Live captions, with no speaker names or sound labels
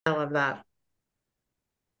I love that.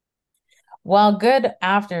 Well, good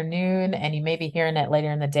afternoon, and you may be hearing it later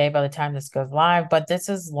in the day by the time this goes live. But this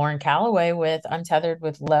is Lauren Calloway with Untethered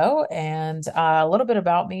with Lo, and a little bit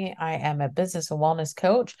about me. I am a business and wellness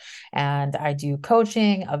coach, and I do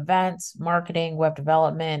coaching, events, marketing, web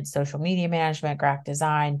development, social media management, graphic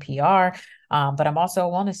design, PR. But I'm also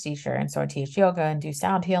a wellness teacher, and so I teach yoga and do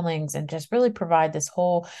sound healings, and just really provide this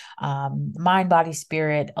whole mind, body,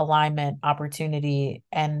 spirit alignment opportunity,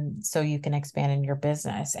 and so you can expand in your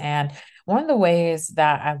business. And one of the ways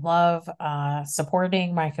that I love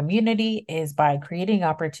supporting my community is by creating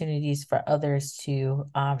opportunities for others to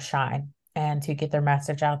shine and to get their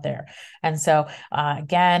message out there. And so,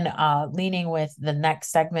 again, leaning with the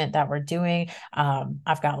next segment that we're doing,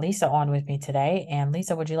 I've got Lisa on with me today. And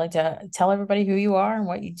Lisa, would you like to tell everybody who you are and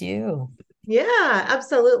what you do? Yeah,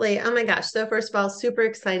 absolutely. Oh my gosh. So first of all, super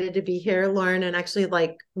excited to be here, Lauren, and actually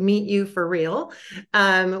like meet you for real.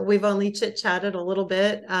 We've only chit-chatted a little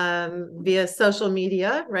bit via social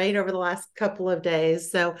media, right, over the last couple of days.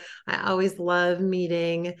 So I always love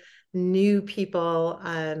meeting new people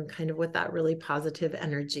kind of with that really positive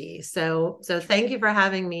energy. So thank you for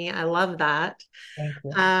having me. I love that. Thank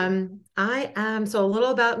you. I am so a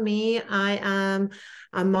little about me. I am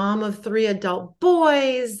a mom of three adult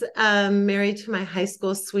boys, married to my high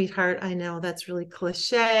school sweetheart. I know that's really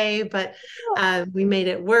cliche, but we made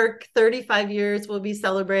it work. 35 years we'll be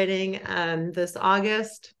celebrating this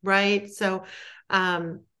August, right? So,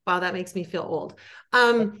 wow, that makes me feel old.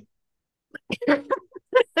 Um,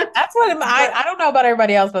 That's what but I don't know about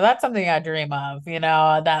everybody else, but that's something I dream of,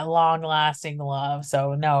 that long lasting love.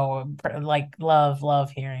 So no, like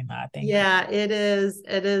love hearing that. Thank you. yeah, it is.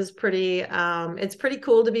 It is pretty. It's pretty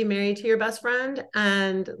cool to be married to your best friend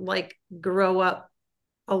and like grow up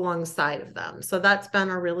alongside of them. So that's been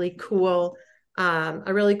a really cool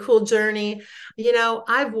journey.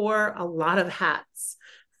 I've wore a lot of hats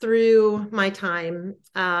through my time,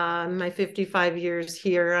 my 55 years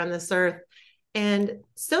here on this earth, and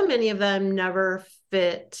so many of them never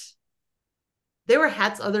fit. They were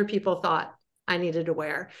hats other people thought I needed to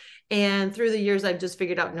wear. And through the years, I've just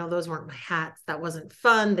figured out, no, those weren't my hats. That wasn't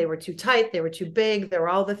fun. They were too tight. They were too big. They were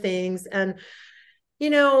all the things. And, you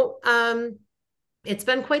know, um, it's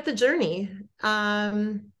been quite the journey.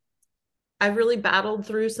 I've really battled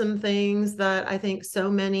through some things that I think so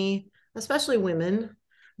many, especially women,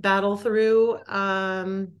 battle through,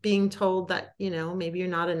 being told that, maybe you're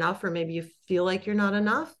not enough or maybe you feel like you're not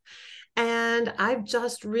enough. And I've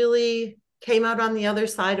just really came out on the other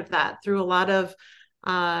side of that through a lot of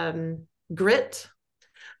grit,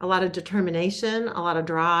 a lot of determination, a lot of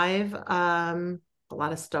drive, a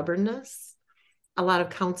lot of stubbornness, a lot of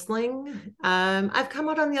counseling. I've come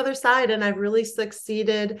out on the other side and I've really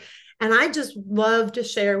succeeded. And I just love to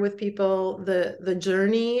share with people the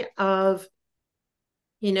journey of,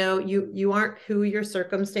 you aren't who your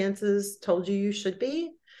circumstances told you should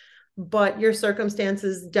be, but your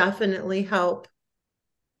circumstances definitely help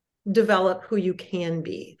develop who you can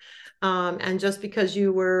be. And just because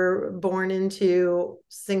you were born into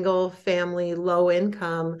single family, low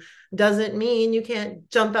income, doesn't mean you can't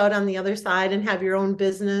jump out on the other side and have your own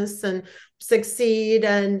business and succeed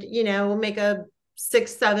and, make a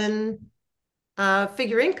 6, 7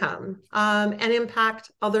 figure income and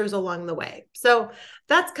impact others along the way. So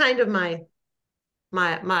that's kind of my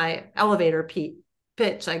elevator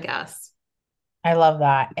pitch, I guess. I love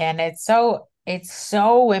that. And it's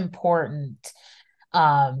so important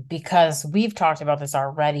because we've talked about this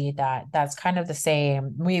already that that's kind of the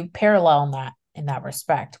same. We parallel in that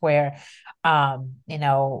respect where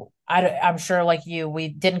I'm sure like you, we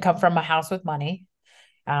didn't come from a house with money.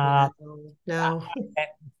 No, Um no.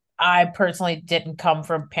 I personally didn't come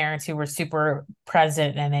from parents who were super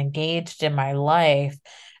present and engaged in my life.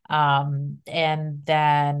 And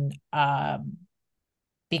then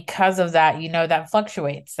because of that, that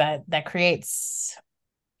fluctuates, that creates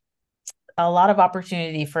a lot of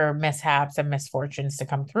opportunity for mishaps and misfortunes to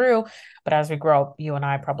come through. But as we grow up, you and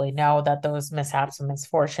I probably know that those mishaps and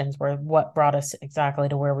misfortunes were what brought us exactly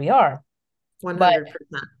to where we are. But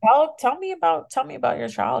 100%. tell me about your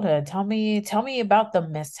childhood. Tell me about the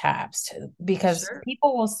mishaps because Sure.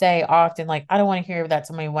 people will say often like I don't want to hear that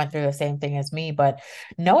somebody went through the same thing as me, but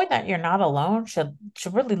knowing that you're not alone should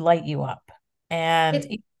really light you up. And It,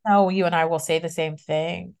 even though you and I will say the same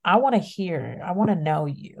thing, I want to hear, I want to know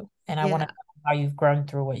you and I want to yeah, know how you've grown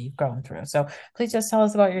through what you've grown through. So please just tell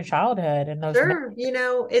us about your childhood and those. sure.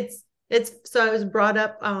 It's so I was brought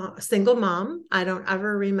up a single mom. I don't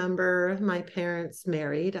ever remember my parents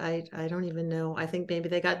married. I don't even know. I think maybe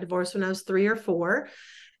they got divorced when I was 3 or 4.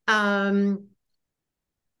 Um,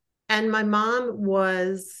 And my mom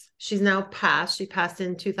she's now passed. She passed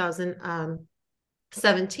in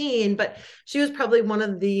 2017, but she was probably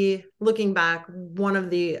looking back, one of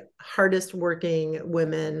the hardest working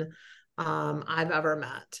women I've ever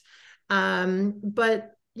met.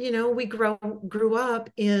 But we grew up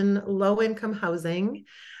in low income housing.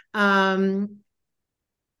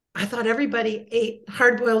 I thought everybody ate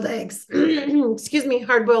hard-boiled eggs. Excuse me,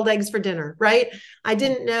 hard-boiled eggs for dinner, right? I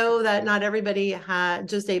didn't know that not everybody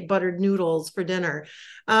just ate buttered noodles for dinner.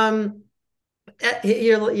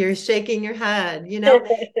 You're shaking your head,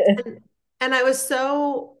 and I was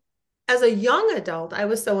as a young adult, I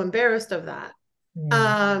was so embarrassed of that.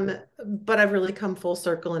 Mm. But I've really come full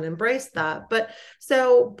circle and embraced that. But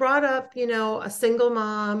so brought up, a single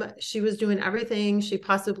mom. She was doing everything she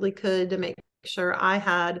possibly could to make sure I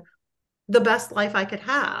had the best life I could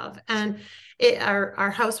have. And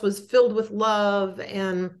our house was filled with love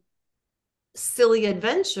and silly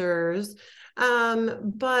adventures.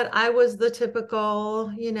 But I was the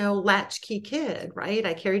typical, latchkey kid, right?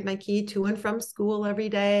 I carried my key to and from school every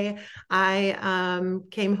day. I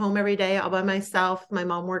came home every day all by myself. My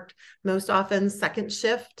mom worked most often second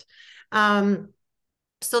shift.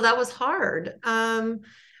 So that was hard.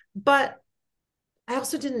 But I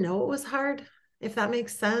also didn't know it was hard, if that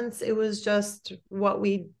makes sense. It was just what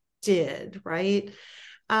we did, right?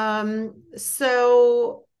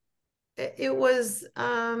 So it was,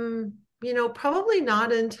 probably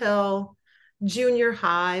not until junior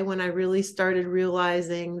high when I really started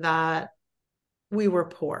realizing that we were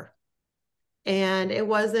poor. And it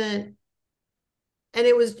wasn't, and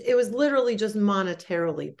it was literally just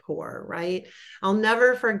monetarily poor, right? I'll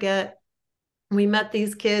never forget, we met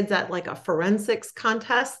these kids at like a forensics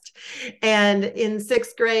contest and in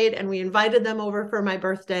sixth grade, and we invited them over for my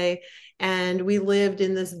birthday. And we lived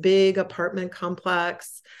in this big apartment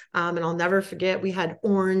complex. And I'll never forget, we had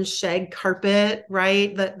orange shag carpet,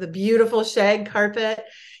 right? The beautiful shag carpet.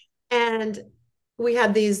 And we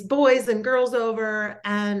had these boys and girls over.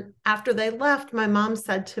 And after they left, my mom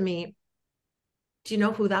said to me, "Do you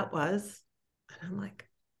know who that was?" And I'm like,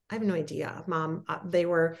 "I have no idea, Mom." They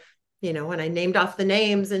were, and I named off the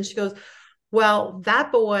names, and she goes, "Well,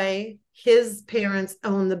 that boy, his parents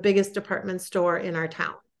own the biggest department store in our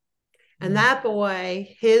town. And that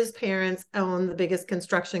boy, his parents own the biggest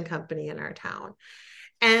construction company in our town."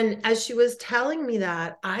 And as she was telling me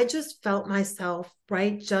that, I just felt myself,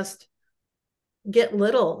 right, just get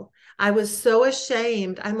little. I was so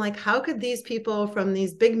ashamed. I'm like, how could these people from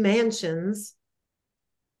these big mansions,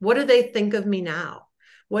 what do they think of me now?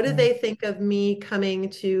 What do they think of me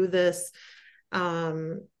coming to this,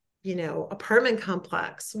 apartment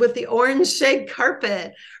complex with the orange shag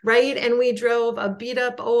carpet, right? And we drove a beat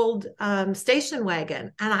up old station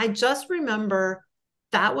wagon. And I just remember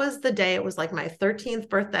that was the day, it was like my 13th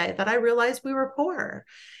birthday, that I realized we were poor.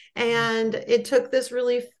 And it took this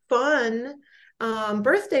really fun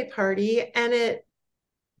birthday party, and it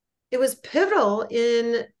was pivotal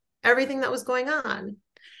in everything that was going on,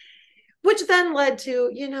 which then led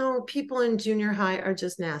to, people in junior high are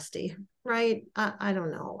just nasty, right? I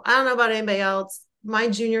don't know. I don't know about anybody else. My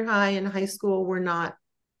junior high and high school were not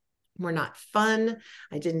fun.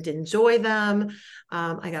 I didn't enjoy them.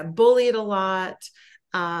 I got bullied a lot.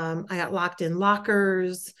 I got locked in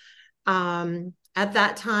lockers. At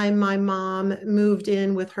that time, my mom moved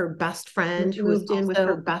in with her best friend, who was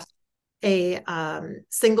also a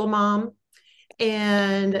single mom.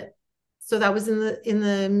 And so that was in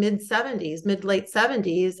the mid late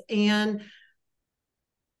 70s. And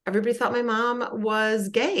everybody thought my mom was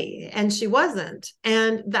gay, and she wasn't.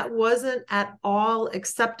 And that wasn't at all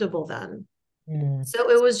acceptable then. So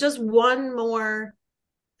it was just one more,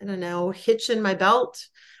 I don't know, hitch in my belt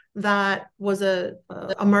that was a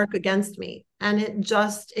mark against me. And it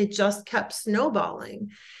just kept snowballing.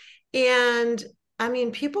 And I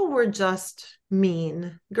mean, people were just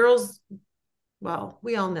mean. Girls, well,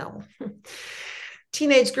 we all know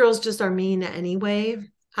teenage girls just are mean anyway.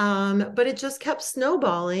 But it just kept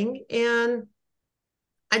snowballing, and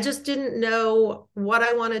I just didn't know what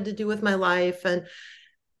I wanted to do with my life. And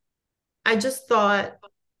I just thought,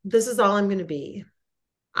 this is all I'm going to be.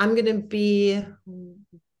 I'm going to be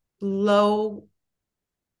lower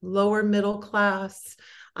middle class.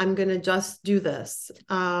 I'm going to just do this.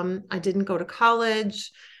 I didn't go to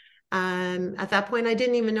college. At that point, I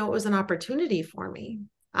didn't even know it was an opportunity for me.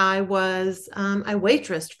 I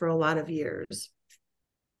waitressed for a lot of years.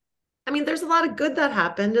 I mean, there's a lot of good that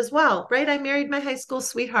happened as well, right? I married my high school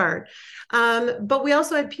sweetheart. But we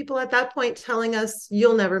also had people at that point telling us,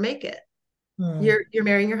 "You'll never make it." Hmm. You're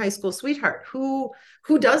marrying your high school sweetheart. Who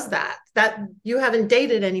does that? That you haven't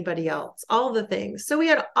dated anybody else, all the things. So we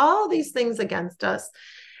had all these things against us.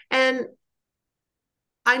 And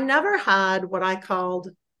I never had what I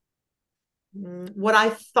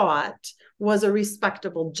thought was a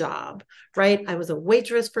respectable job, right? I was a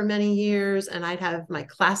waitress for many years, and I'd have my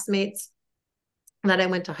classmates that I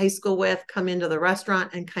went to high school with come into the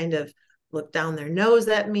restaurant and kind of look down their nose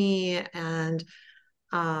at me, and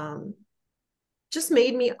um, just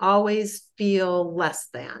made me always feel less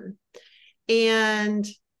than. And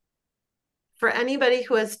for anybody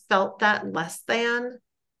who has felt that less than,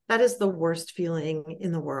 that is the worst feeling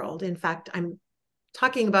in the world. In fact, I'm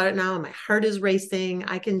talking about it now and my heart is racing.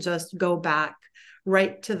 I can just go back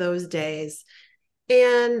right to those days.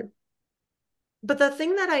 And, but the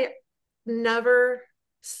thing that I never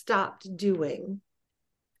stopped doing,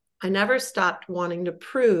 I never stopped wanting to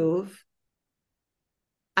prove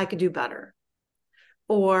I could do better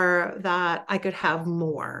or that I could have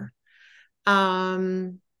more.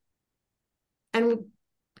 Um, and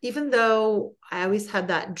even though I always had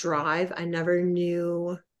that drive, I never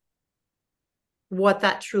knew what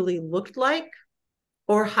that truly looked like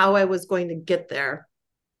or how I was going to get there.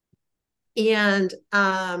 And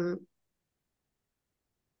I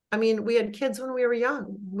mean, we had kids when we were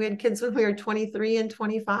young. We had kids when we were 23 and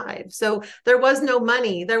 25. So there was no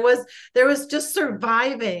money. There was just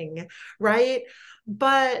surviving, right?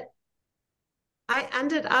 But I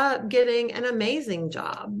ended up getting an amazing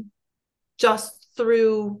job just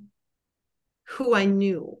through who I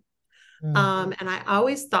knew. Hmm. And I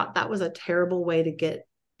always thought that was a terrible way to get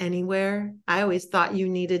anywhere. I always thought you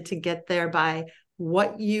needed to get there by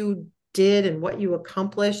what you did and what you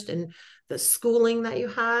accomplished and the schooling that you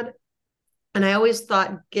had. And I always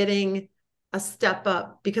thought getting a step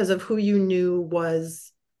up because of who you knew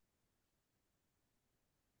was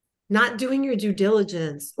not doing your due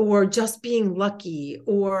diligence or just being lucky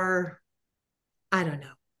or I don't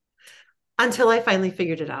know, until I finally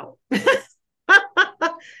figured it out.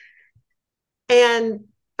 And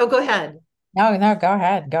oh, go ahead. No, no, go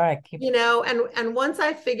ahead. Go ahead. Keep. And once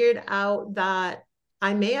I figured out that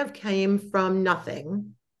I may have came from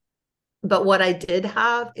nothing, but what I did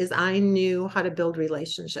have is I knew how to build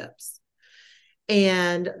relationships.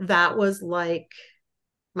 And that was like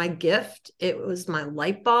my gift. It was my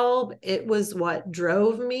light bulb. It was what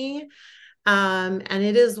drove me. And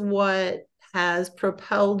it is what has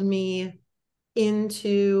propelled me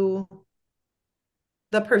into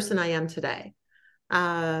the person I am today.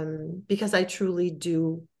 Because I truly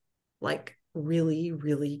do like really,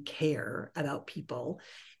 really care about people.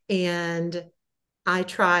 And I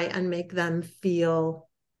try and make them feel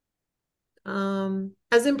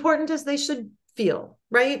as important as they should feel,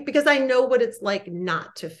 right? Because I know what it's like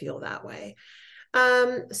not to feel that way.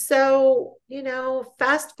 So,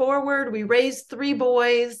 fast forward, we raised three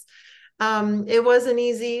boys. It wasn't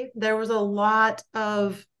easy. There was a lot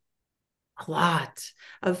of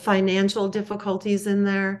financial difficulties in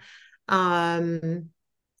there. Not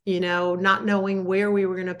knowing where we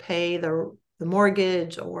were going to pay the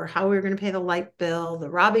mortgage or how we were going to pay the light bill, the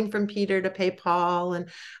robbing from Peter to pay Paul. And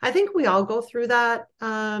I think we all go through that.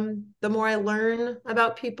 The more I learn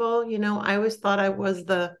about people, I always thought I was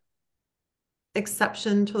the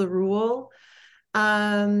exception to the rule.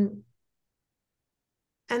 Um,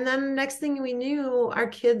 and then next thing we knew, our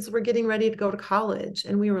kids were getting ready to go to college.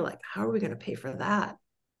 And we were like, how are we going to pay for that?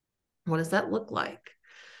 What does that look like?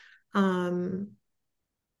 Um,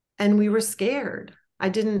 and we were scared. I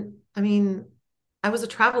was a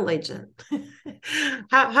travel agent.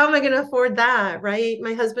 How am I going to afford that? Right.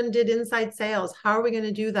 My husband did inside sales. How are we going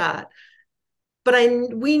to do that? But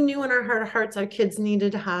we knew in our heart of hearts, our kids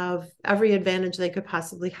needed to have every advantage they could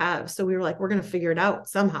possibly have. So we were like, we're going to figure it out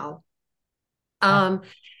somehow. Um,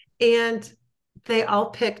 and they all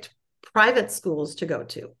picked private schools to go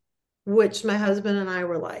to, which my husband and I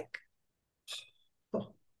were like,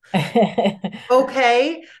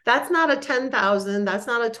 okay, that's not a 10,000, that's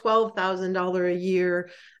not a $12,000 a year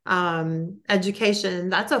education.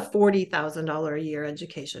 That's a $40,000 a year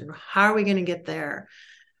education. How are we going to get there?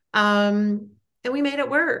 And we made it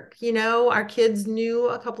work. Our kids knew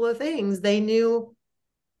a couple of things. They knew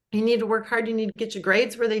you need to work hard, you need to get your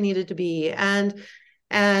grades where they needed to be, and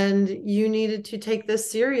you needed to take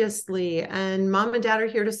this seriously, and mom and dad are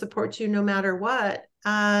here to support you no matter what.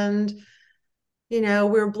 And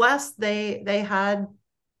we're blessed. They're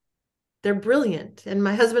brilliant. And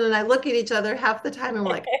my husband and I look at each other half the time and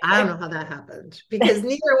we're like, I don't know how that happened, because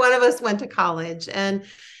neither one of us went to college. And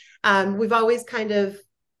we've always kind of,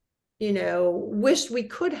 wished we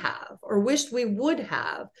could have or wished we would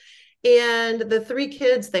have. And the three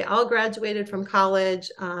kids, they all graduated from college,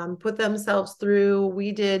 put themselves through.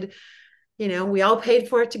 We did, we all paid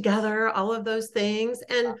for it together, all of those things.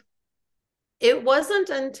 And it wasn't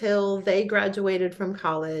until they graduated from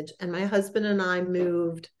college and my husband and I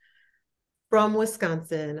moved from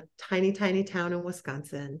Wisconsin, tiny, tiny town in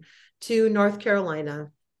Wisconsin, to North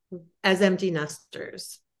Carolina as empty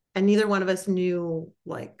nesters. And neither one of us knew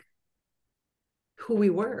like who we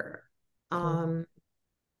were.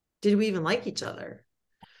 Did we even like each other?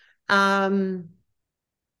 Did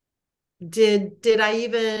I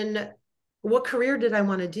even, what career did I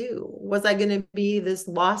want to do? Was I going to be this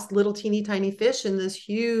lost little teeny tiny fish in this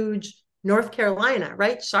huge North Carolina,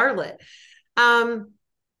 right? Charlotte. And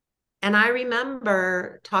I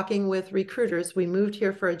remember talking with recruiters. We moved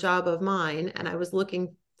here for a job of mine, and I was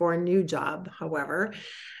looking for a new job, however,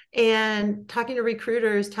 and talking to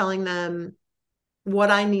recruiters, telling them what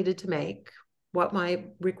I needed to make, what my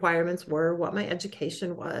requirements were, what my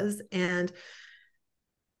education was. And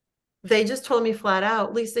they just told me flat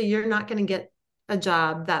out, Lisa, you're not going to get a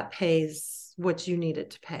job that pays what you need it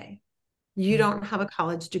to pay. You don't have a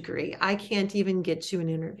college degree. I can't even get you an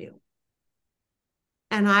interview.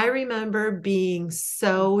 And I remember being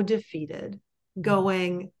so defeated,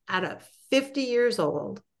 going at 50 years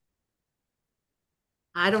old,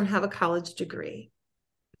 I don't have a college degree.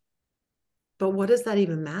 But what does that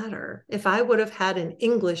even matter? If I would have had an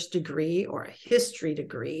English degree or a history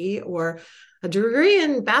degree or a degree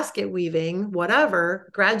in basket weaving, whatever,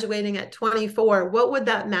 graduating at 24, what would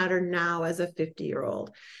that matter now as a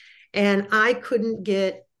 50-year-old? And I could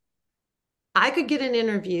get an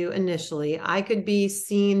interview initially. I could be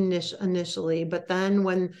seen initially, but then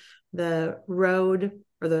when the road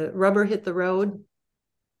or the rubber hit the road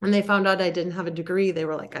and they found out I didn't have a degree, they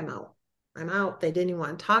were like, I'm out. I'm out. They didn't even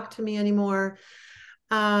want to talk to me anymore.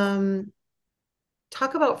 Talk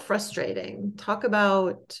about frustrating. Talk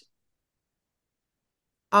about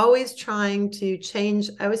always trying to change.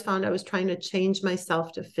 I always found I was trying to change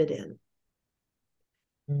myself to fit in.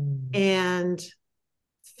 And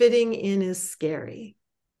fitting in is scary.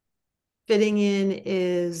 Fitting in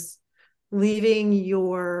is leaving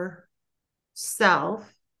yourself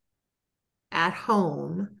at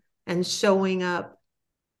home and showing up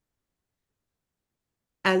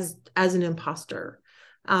as an imposter.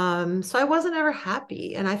 So I wasn't ever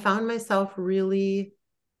happy. And I found myself really,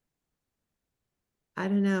 I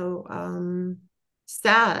don't know,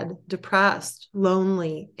 sad, depressed,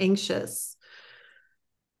 lonely, anxious.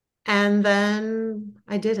 And then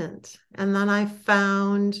I didn't. And then I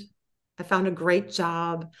found a great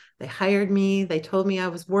job. They hired me. They told me I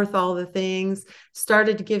was worth all the things,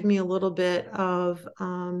 started to give me a little bit of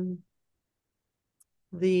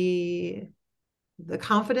the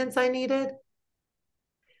confidence I needed.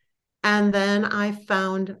 And then I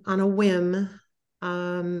found on a whim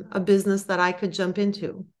a business that I could jump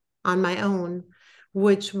into on my own,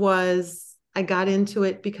 which was, I got into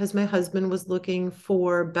it because my husband was looking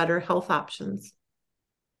for better health options.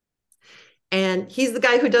 And he's the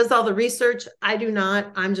guy who does all the research. I do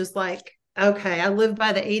not. I'm just like, okay, I live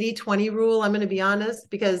by the 80-20 rule. I'm going to be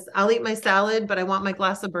honest, because I'll eat my salad, but I want my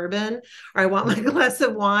glass of bourbon or I want my glass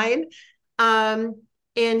of wine. And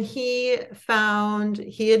he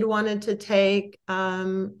had wanted to take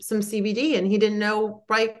some CBD and he didn't know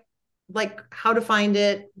like how to find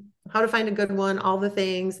it, how to find a good one, all the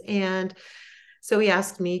things. And so he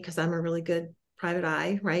asked me, because I'm a really good private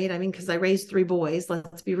eye, right? I mean, because I raised 3 boys,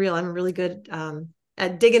 let's be real. I'm really good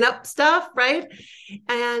at digging up stuff, right?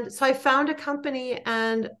 And so I found a company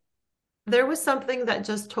and there was something that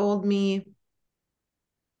just told me,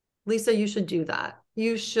 Lisa, you should do that.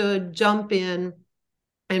 You should jump in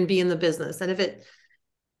and be in the business. And if it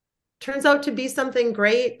turns out to be something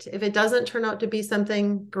great, if it doesn't turn out to be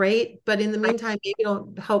something great, but in the meantime, maybe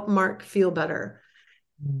it'll help Mark feel better.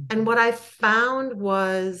 And what I found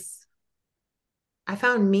was, I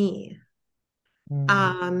found me.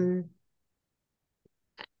 And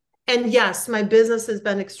yes, my business has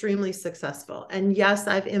been extremely successful. And yes,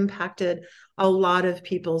 I've impacted a lot of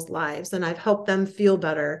people's lives and I've helped them feel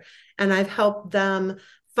better and I've helped them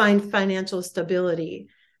find financial stability.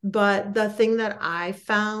 But the thing that I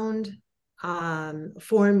found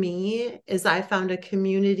for me is I found a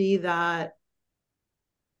community that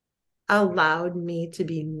allowed me to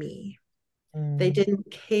be me. They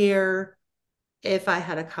didn't care if I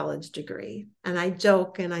had a college degree. And I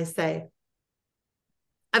joke and I say,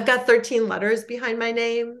 I've got 13 letters behind my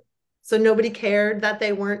name. So nobody cared that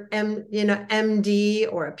they weren't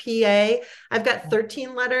MD or a PA. I've got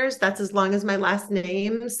 13 letters. That's as long as my last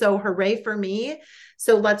name. So hooray for me.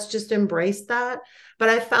 So let's just embrace that. But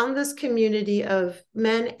I found this community of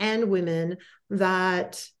men and women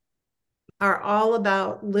that are all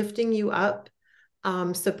about lifting you up,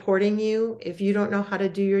 supporting you. If you don't know how to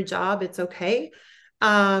do your job, it's okay,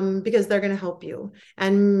 because they're going to help you.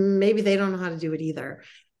 And maybe they don't know how to do it either.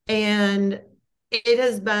 And it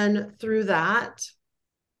has been through that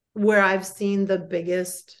where I've seen the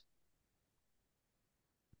biggest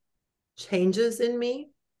changes in me.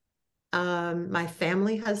 My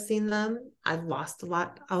family has seen them. I've lost a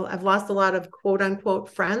lot. I've lost a lot of quote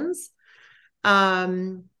unquote friends,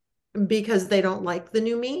 um, because they don't like the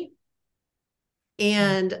new me.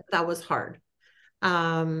 And that was hard.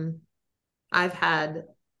 Um, I've had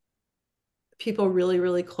people really,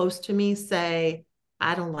 really close to me say,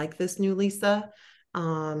 I don't like this new Lisa.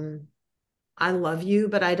 Um, I love you,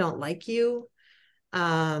 but I don't like you.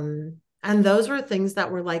 And those were things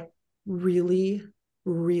that were like really,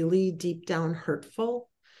 really deep down hurtful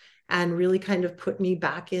and really kind of put me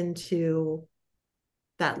back into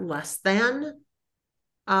that less than,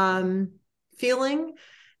 um, feeling,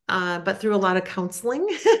 but through a lot of counseling,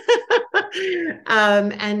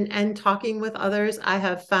 and talking with others, I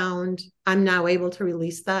have found I'm now able to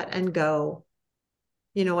release that and go,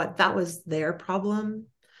 you know what, that was their problem.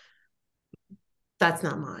 That's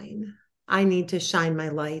not mine. I need to shine my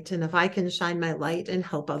light. And if I can shine my light and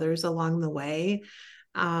help others along the way,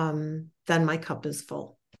 then my cup is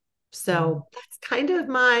full. Mm. So that's kind of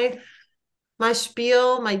my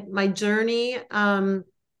spiel, my journey. And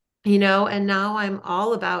now I'm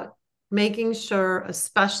all about making sure,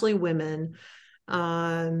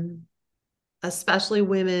 um, especially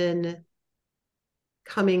women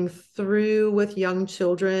coming through with young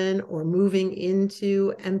children or moving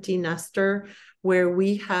into empty nester, where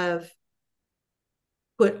we have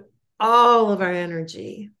put all of our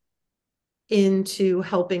energy into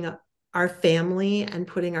helping our family and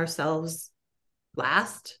putting ourselves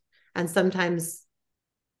last, and sometimes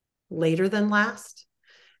later than last,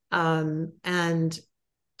 and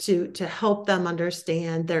to help them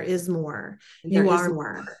understand there is more. You are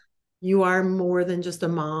more. You are more than just a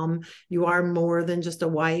mom. You are more than just a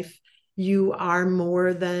wife. You are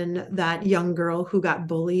more than that young girl who got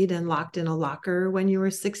bullied and locked in a locker when you were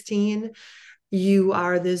 16. You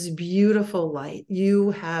are this beautiful light. You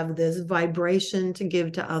have this vibration to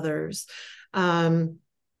give to others.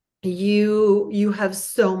 You have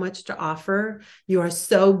so much to offer. You are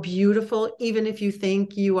so beautiful. Even if you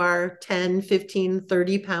think you are 10, 15,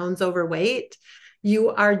 30 pounds overweight, you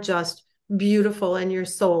are just beautiful and your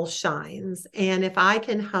soul shines. And if I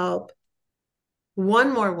can help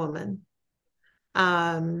one more woman,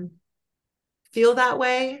 um, feel that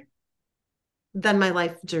way, then my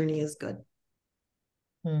life journey is good.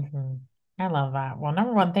 Mm-hmm. I love that. Well,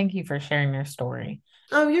 number one, thank you for sharing your story,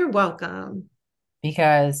 Oh, you're welcome.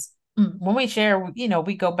 because when we share,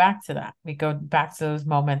 we go back to that. We go back to those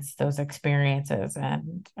moments, those experiences,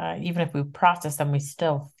 and even if we process them, we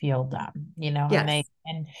still feel them, Yes.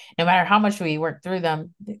 and no matter how much we work through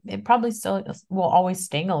them, it probably still will always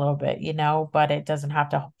sting a little bit, but it doesn't have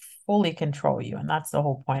to fully control you. And that's the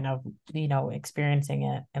whole point of, experiencing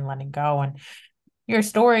it and letting go. And your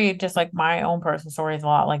story, just like my own personal story, is a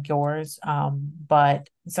lot like yours. But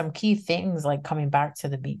some key things, like coming back to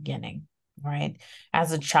the beginning, right?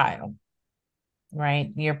 As a child,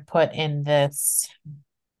 right? You're put in this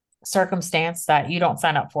circumstance that you don't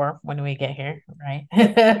sign up for when we get here, right?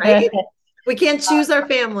 Right? We can't choose our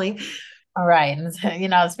family. All right. And,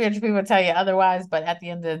 spiritual people tell you otherwise, but at the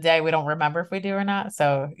end of the day, we don't remember if we do or not.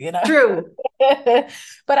 So, True.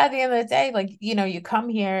 but at the end of the day, like, you come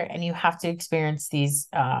here and you have to experience these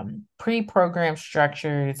pre-programmed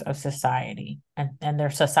structures of society, and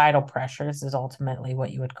their societal pressures is ultimately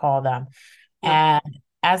what you would call them. Yep. And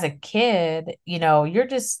as a kid, you're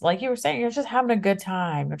just, like you were saying, you're just having a good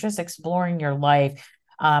time. You're just exploring your life.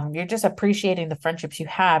 You're just appreciating the friendships you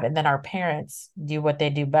have. And then our parents do what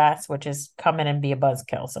they do best, which is come in and be a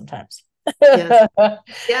buzzkill sometimes. Yes. And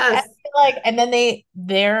Yes. and then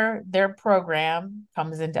their program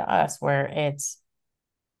comes into us where it's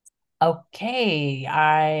okay.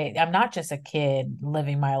 I'm not just a kid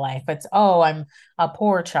living my life. It's, oh, I'm a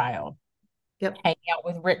poor child Yep. hanging out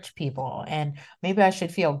with rich people, and maybe I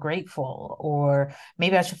should feel grateful, or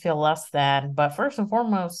maybe I should feel less than. But first and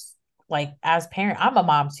foremost, like, as parent, I'm a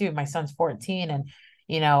mom too. My son's 14, and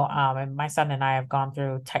and my son and I have gone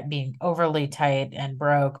through being overly tight and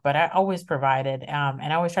broke, but I always provided, and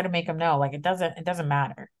I always try to make him know, like, it doesn't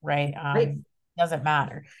matter, right? Right. Doesn't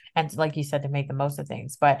matter. And like you said, to make the most of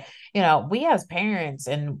things. But we as parents,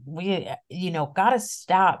 and we got to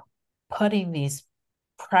stop putting these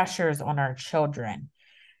pressures on our children.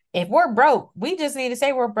 if we're broke, we just need to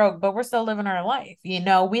say we're broke, but we're still living our life. We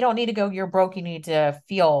don't need to go, you're broke, you need to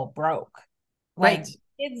feel broke. Like Right.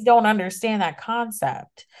 kids don't understand that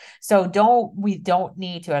concept. So we don't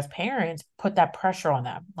need to, as parents, put that pressure on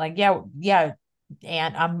them. Like, yeah, yeah,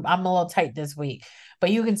 and I'm a little tight this week,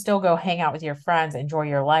 but you can still go hang out with your friends, enjoy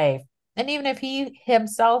your life. And even if he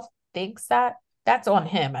himself thinks that, that's on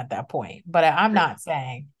him at that point. But I'm Right. not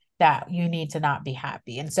saying that you need to not be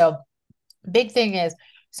happy. And so big thing is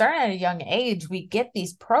starting at a young age, we get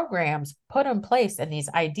these programs put in place and these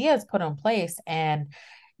ideas put in place, and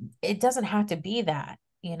it doesn't have to be that.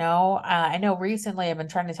 I know recently I've been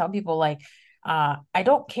trying to tell people, like, I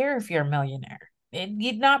don't care if you're a millionaire.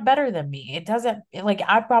 You're not better than me. It doesn't, like,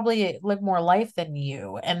 I probably live more life than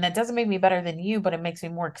you, and that doesn't make me better than you, but it makes me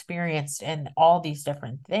more experienced in all these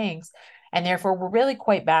different things. And therefore, we're really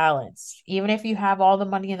quite balanced. Even if you have all the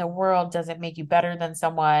money in the world, doesn't make you better than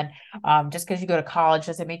someone. Just because you go to college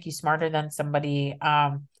doesn't make you smarter than somebody.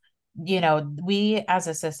 We as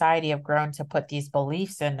a society have grown to put these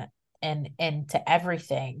beliefs in into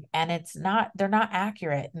everything, and they're not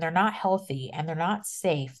accurate, and they're not healthy, and they're not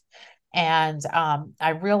safe. And I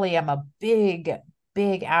really am a big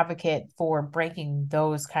advocate for breaking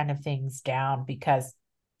those kind of things down, because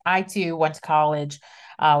I too went to college,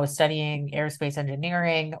 was studying aerospace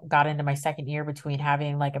engineering, got into my second year between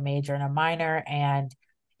having like a major and a minor. And,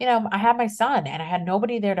 I had my son and I had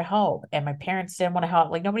nobody there to help. And my parents didn't want to help.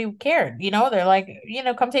 Like nobody cared, they're like,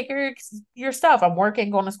 come take your stuff. I'm working,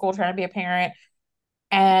 going to school, trying to be a parent.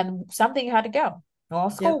 And something had to go. Well,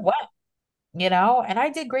 school Yep. went, and I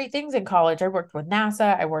did great things in college. I worked with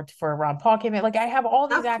NASA. I worked for Ron Paul campaign. Like I have all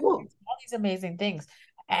these Oh, cool. accolades, all these amazing things.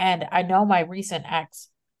 And I know my recent ex,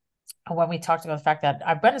 when we talked about the fact that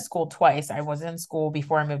I've been to school twice. I was in school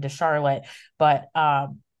before I moved to Charlotte, but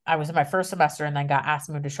I was in my first semester and then got asked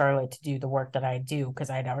to move to Charlotte to do the work that I do because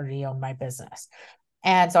I'd already owned my business.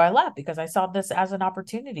 And so I left because I saw this as an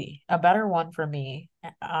opportunity, a better one for me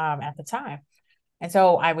at the time. And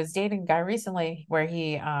so I was dating a guy recently where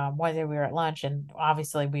he one day we were at lunch, and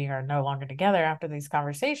obviously we are no longer together after these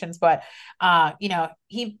conversations, but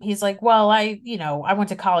he's like, well, I went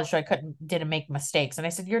to college so I didn't make mistakes. And I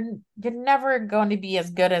said, you're never going to be as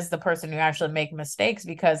good as the person who actually make mistakes,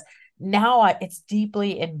 because now it's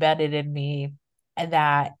deeply embedded in me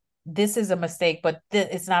that this is a mistake, but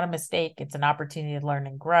it's not a mistake. It's an opportunity to learn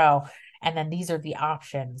and grow. And then these are the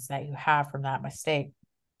options that you have from that mistake.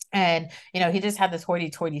 And, he just had this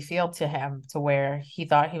hoity-toity feel to him, to where he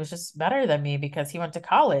thought he was just better than me because he went to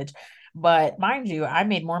college. But mind you, I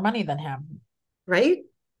made more money than him. Right. I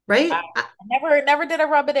Right. never did I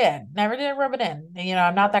rub it in. Never did I rub it in.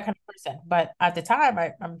 I'm not that kind of person. But at the time,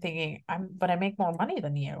 I'm thinking, but I make more money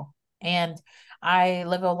than you. And I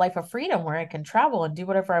live a life of freedom where I can travel and do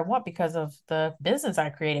whatever I want because of the business I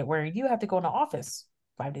created, where you have to go in the office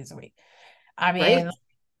 5 days a week. I Right.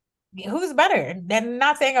 mean, who's better? And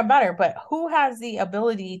not saying I'm better, but who has the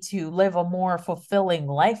ability to live a more fulfilling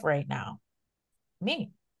life right now? Me,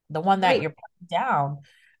 the one that Right. you're putting down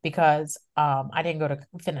because I didn't go to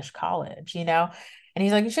finish college. And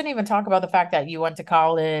he's like, you shouldn't even talk about the fact that you went to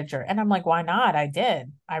college, and I'm like, why not? I did.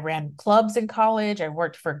 I ran clubs in college. I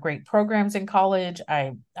worked for great programs in college.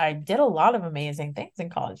 I did a lot of amazing things in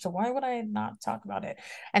college. So why would I not talk about it?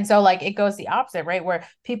 And so like it goes the opposite, right? Where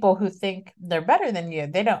people who think they're better than you,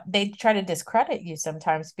 they try to discredit you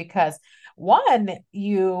sometimes because one,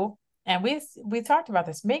 and we talked about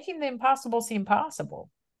this, making the impossible seem possible.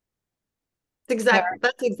 Where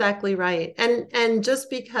That's exactly right. And just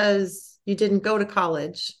because you didn't go to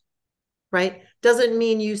college, right, doesn't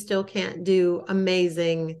mean you still can't do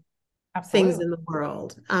amazing things absolutely. in the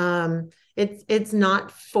world. It's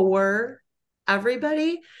not for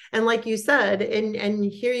everybody. And like you said, and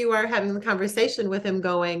here you are having the conversation with him,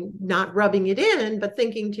 going, not rubbing it in, but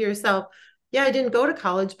thinking to yourself, yeah, I didn't go to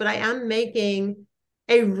college, but I am making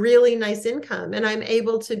a really nice income and I'm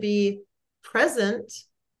able to be present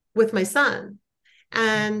with my son.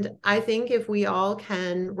 And I think if we all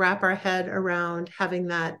can wrap our head around having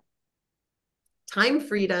that time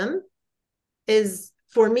freedom, is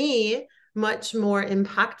for me much more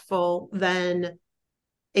impactful than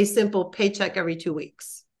a simple paycheck every 2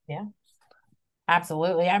 weeks. Yeah.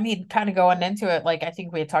 Absolutely. I mean, kind of going into it, like I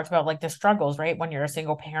think we had talked about like the struggles, right? When you're a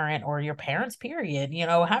single parent or your parents, period.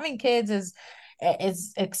 Having kids is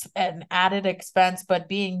an added expense, but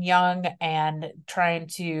being young and trying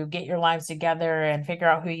to get your lives together and figure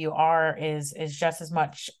out who you are is just as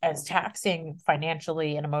much as taxing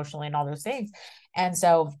financially and emotionally and all those things. And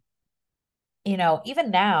so, even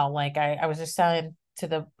now, like I was just saying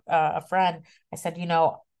to a friend, I said,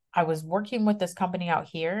 I was working with this company out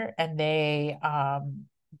here, and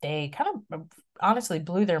they kind of honestly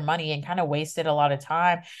blew their money and kind of wasted a lot of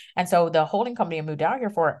time. And so the holding company I moved out here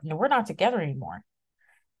for, we're not together anymore.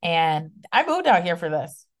 And I moved out here for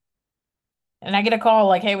this. And I get a call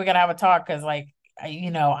like, hey, we gotta have a talk because like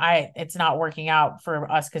it's not working out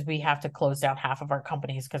for us because we have to close down half of our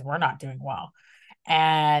companies because we're not doing well.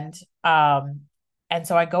 And and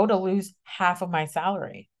so I go to lose half of my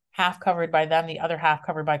salary, half covered by them, the other half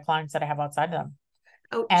covered by clients that I have outside them.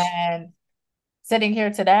 Ouch. And sitting here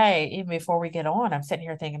today, even before we get on, I'm sitting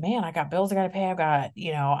here thinking, man, I got bills I got to pay. I've got,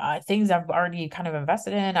 things I've already kind of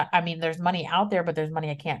invested in. I mean, there's money out there, but there's money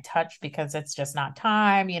I can't touch because it's just not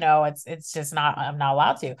time. It's just not, I'm not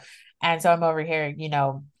allowed to. And so I'm over here,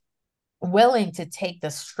 willing to take the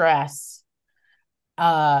stress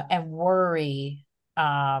and worry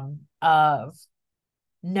of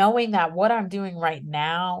knowing that what I'm doing right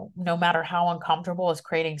now, no matter how uncomfortable, is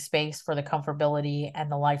creating space for the comfortability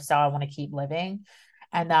and the lifestyle I want to keep living.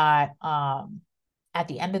 And that at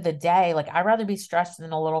the end of the day, like I'd rather be stressed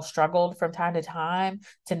than a little struggled from time to time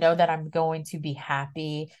to know that I'm going to be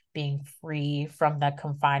happy being free from the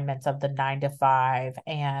confinements of the 9 to 5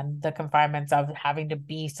 and the confinements of having to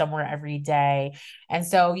be somewhere every day. And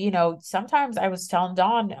so, sometimes I was telling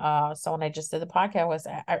Dawn, someone I just did the podcast was,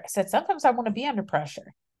 I said, sometimes I want to be under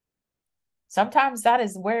pressure. Sometimes that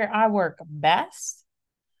is where I work best.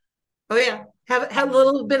 Oh yeah. Have a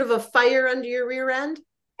little bit of a fire under your rear end.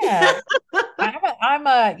 Yeah.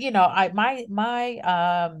 My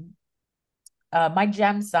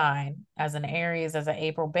gem sign as an Aries, as an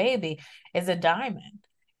April baby, is a diamond.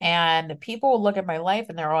 And people look at my life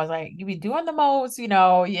and they're always like, you be doing the most,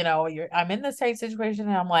 I'm in this tight situation.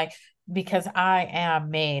 And I'm like, because I am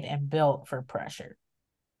made and built for pressure.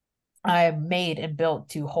 I am made and built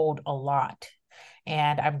to hold a lot.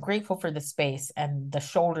 And I'm grateful for the space and the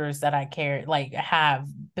shoulders that I carry, like have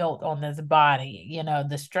built on this body,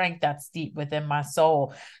 the strength that's deep within my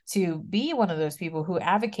soul to be one of those people who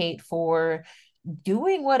advocate for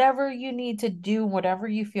doing whatever you need to do, whatever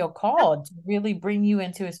you feel called to really bring you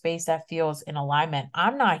into a space that feels in alignment.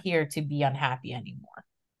 I'm not here to be unhappy anymore.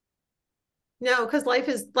 No, because life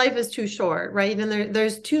is too short, right? And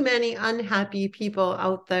there's too many unhappy people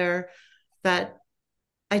out there that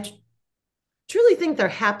I truly think they're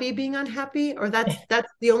happy being unhappy, or that's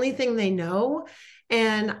the only thing they know.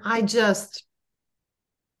 And I don't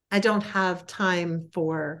have time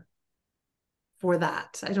for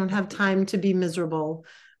that. I don't have time to be miserable.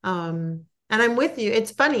 And I'm with you.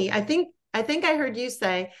 It's funny. I think I heard you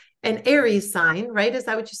say an Aries sign, right? Is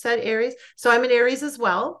that what you said, Aries? So I'm an Aries as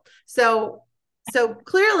well. So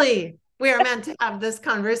clearly we are meant to have this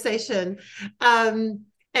conversation. And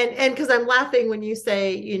because I'm laughing when you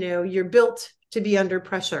say, you're built to be under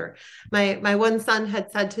pressure. My one son had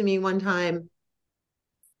said to me one time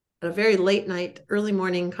at a very late night, early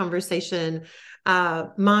morning conversation,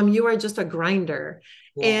 Mom, you are just a grinder.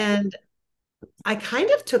 Yeah. And I kind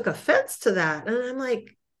of took offense to that. And I'm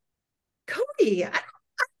like, Cody,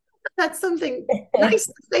 that's something nice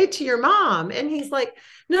to say to your mom. And he's like,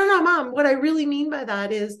 no, Mom, what I really mean by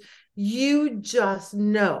that is you just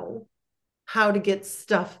know how to get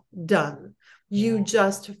stuff done. You Yeah.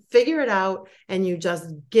 just figure it out and you just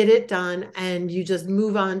get it done and you just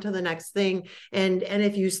move on to the next thing. And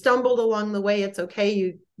if you stumbled along the way, it's okay.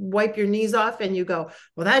 You wipe your knees off and you go,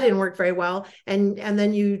 well, that didn't work very well. And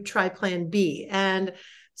then you try plan B. And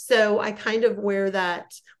so I kind of wear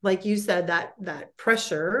that, like you said, that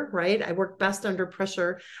pressure, right? I work best under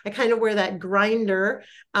pressure. I kind of wear that grinder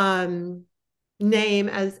name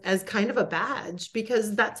as kind of a badge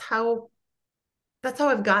because that's how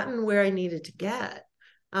I've gotten where I needed to get.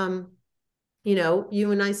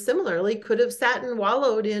 You and I similarly could have sat and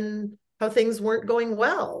wallowed in how things weren't going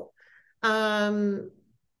well. But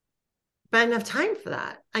I didn't have time for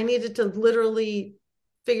that. I needed to literally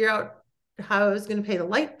figure out how I was going to pay the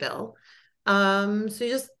light bill. So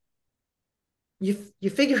you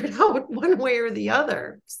figure it out one way or the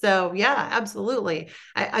other. So yeah, absolutely.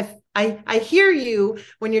 I hear you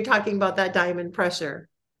when you're talking about that diamond pressure.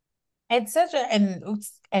 It's such a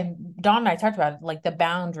and Dawn and I talked about it, like the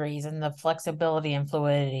boundaries and the flexibility and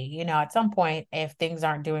fluidity. At some point, if things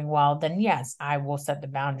aren't doing well, then yes, I will set the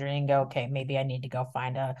boundary and go, okay, maybe I need to go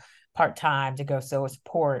find a part-time to go so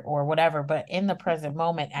support or whatever. But in the present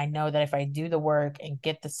moment, I know that if I do the work and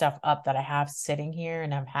get the stuff up that I have sitting here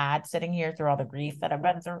and I've had sitting here through all the grief that I've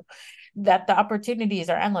been through, that the opportunities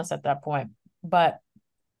are endless at that point. But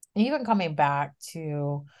even coming back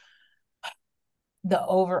to the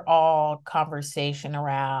overall conversation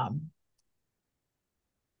around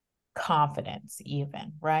confidence,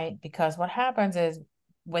 even, right? Because what happens is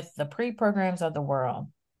with the pre programs of the world,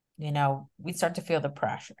 we start to feel the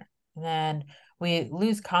pressure. And then we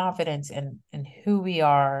lose confidence in who we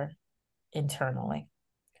are internally.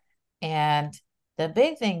 And the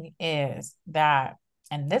big thing is that,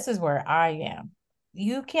 and this is where I am,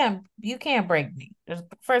 you can't break me. Just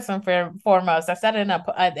first and foremost, I said it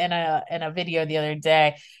in a video the other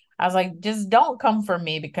day. I was like, just don't come for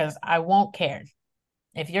me because I won't care.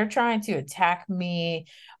 If you're trying to attack me,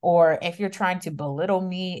 or if you're trying to belittle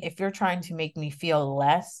me, if you're trying to make me feel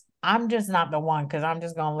less, I'm just not the one, because I'm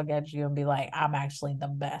just gonna look at you and be like, I'm actually the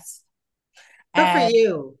best. Good for And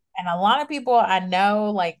you. and a lot of people I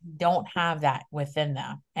know like don't have that within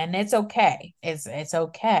them. And it's okay. It's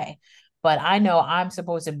okay. But I know I'm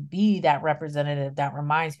supposed to be that representative that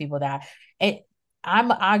reminds people that it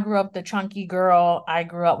I grew up the chunky girl. I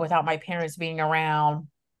grew up without my parents being around.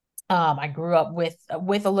 I grew up with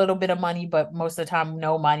a little bit of money, but most of the time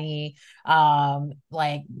no money.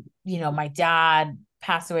 Like, my dad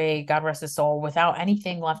passed away, God rest his soul, without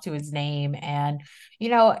anything left to his name. And,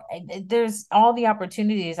 there's all the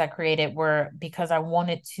opportunities I created were because I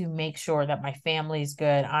wanted to make sure that my family's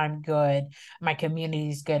good, I'm good, my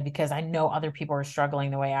community's good, because I know other people are struggling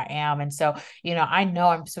the way I am. And so, I know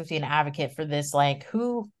I'm supposed to be an advocate for this. Like,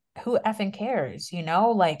 who effing cares,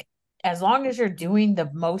 like, as long as you're doing the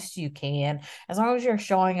most you can, as long as you're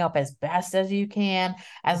showing up as best as you can,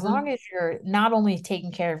 as long Mhm. as you're not only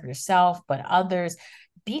taking care of yourself, but others,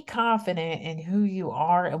 be confident in who you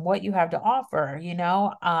are and what you have to offer,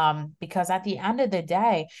 because at the end of the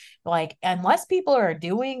day, like, unless people are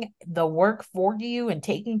doing the work for you and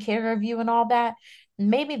taking care of you and all that,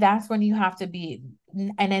 maybe that's when you have to be,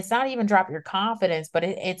 and it's not even drop your confidence, but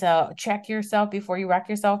it's a check yourself before you wreck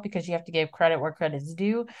yourself, because you have to give credit where credit's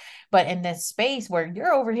due. But in this space where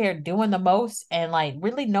you're over here doing the most, and like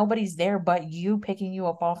really nobody's there but you, picking you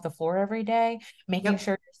up off the floor every day, making Yep.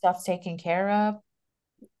 sure your stuff's taken care of,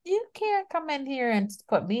 you can't come in here and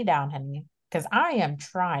put me down, honey, because I am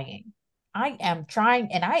trying. I am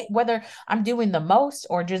trying. And whether I'm doing the most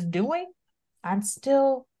or just doing, I'm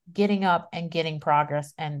still getting up and getting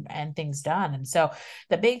progress and things done. And so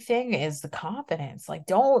the big thing is the confidence. Like,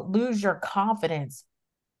 don't lose your confidence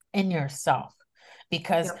in yourself,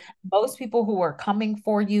 because Yep. most people who are coming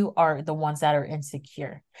for you are the ones that are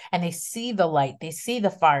insecure, and they see the light, they see the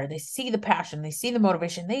fire, they see the passion, they see the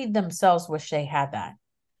motivation. They themselves wish they had that.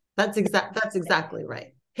 That's exactly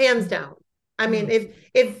right. Hands down. I mean, Mm.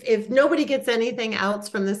 if nobody gets anything else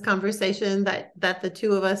from this conversation that the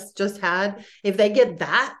two of us just had, if they get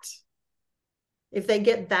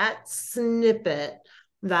that snippet,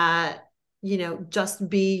 that, just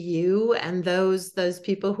be you, and those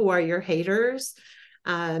people who are your haters,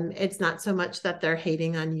 it's not so much that they're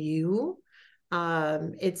hating on you.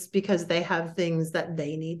 It's because they have things that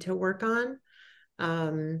they need to work on.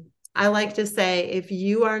 I like to say, if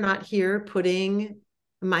you are not here putting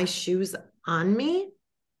my shoes on me,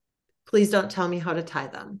 please don't tell me how to tie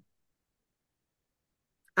them.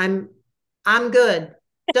 I'm I'm good.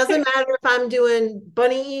 Doesn't matter if I'm doing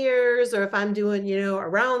bunny ears, or if I'm doing,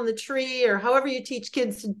 around the tree, or however you teach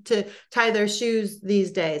kids to tie their shoes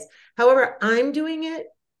these days. However, I'm doing it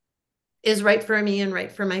is right for me and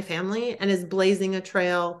right for my family, and is blazing a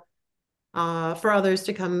trail for others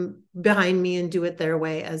to come behind me and do it their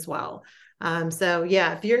way as well. So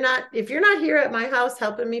yeah, if you're not here at my house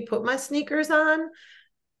helping me put my sneakers on,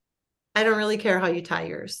 I don't really care how you tie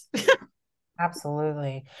yours.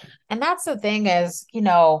 Absolutely. And that's the thing is,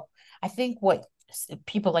 I think what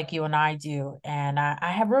people like you and I do, and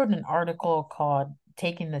I have wrote an article called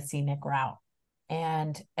Taking the Scenic Route.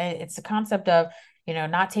 And it's the concept of,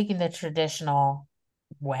 not taking the traditional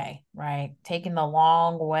way, right? Taking the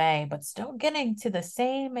long way, but still getting to the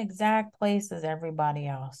same exact place as everybody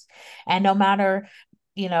else. And no matter,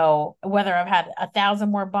 whether I've had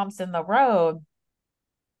 1,000 more bumps in the road,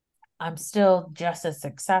 I'm still just as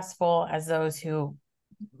successful as those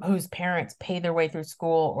whose parents paid their way through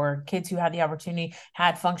school, or kids who had the opportunity,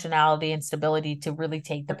 had functionality and stability to really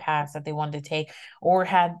take the paths that they wanted to take, or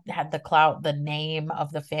had the clout, the name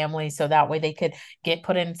of the family, so that way they could get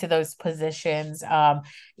put into those positions.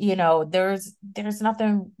 There's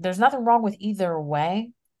nothing wrong with either way.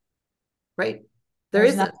 Right? There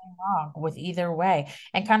There's isn't. nothing wrong with either way.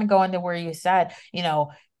 And kind of going to where you said,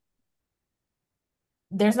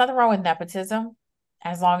 there's nothing wrong with nepotism,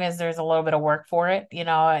 as long as there's a little bit of work for it.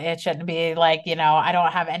 It shouldn't be like, I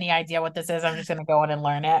don't have any idea what this is, I'm just going to go in and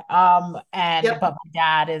learn it. But Yep. my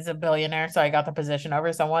dad is a billionaire, so I got the position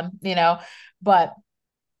over someone. But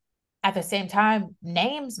at the same time,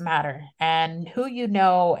 names matter, and who you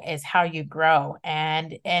know is how you grow.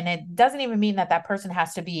 And it doesn't even mean that that person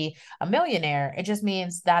has to be a millionaire. It just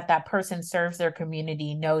means that that person serves their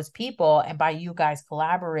community, knows people, and by you guys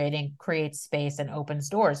collaborating creates space and opens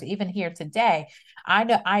doors. Even here today,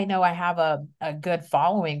 I know I have a good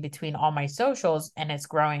following between all my socials, and it's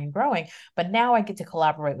growing and growing, but now I get to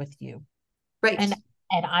collaborate with you, Right. and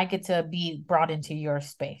and I get to be brought into your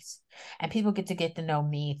space, and people get to know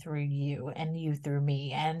me through you and you through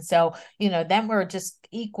me. And so, then we're just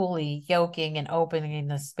equally yoking and opening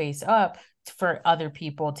the space up for other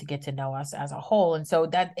people to get to know us as a whole. And so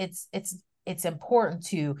that it's important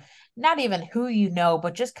to not even who you know,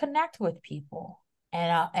 but just connect with people in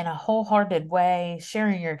a wholehearted way,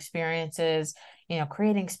 sharing your experiences,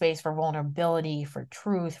 creating space for vulnerability, for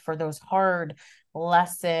truth, for those hard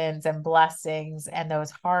lessons and blessings and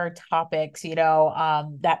those hard topics,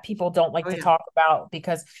 that people don't like Oh to yeah. talk about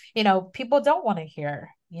because, people don't want to hear.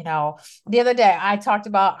 The other day I talked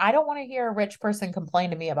about, I don't want to hear a rich person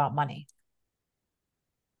complain to me about money.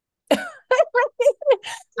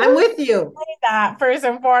 I'm with you. That first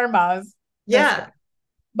and foremost. This Yeah.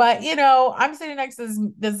 But I'm sitting next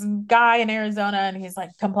to this guy in Arizona, and he's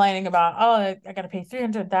like complaining about, oh, I got to pay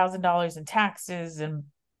 $300,000 in taxes, and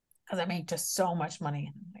because I make just so much money.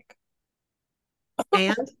 And I'm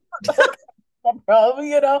like, And problem,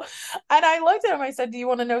 And I looked at him. I said, "Do you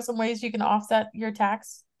want to know some ways you can offset your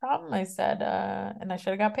tax problem?" I said, and I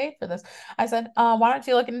should have got paid for this. I said, why don't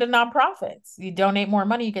you look into nonprofits? You donate more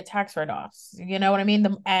money, you get tax write-offs. You know what I mean?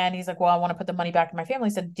 And he's like, "Well, I want to put the money back in my family." I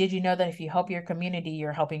said, "Did you know that if you help your community,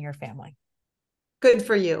 you're helping your family?" good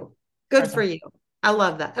for you. Good for Person. you. I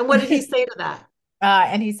love that. And what did he say to that?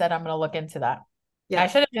 And he said, "I'm going to look into that." I Yeah.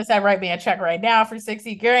 should have just said, "Write me a check right now for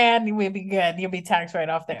 60 grand. We'll be good. You'll be taxed right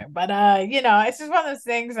off there." But, it's just one of those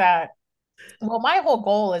things that, well, my whole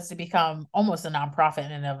goal is to become almost a nonprofit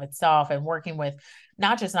in and of itself, and working with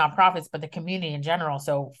not just nonprofits, but the community in general.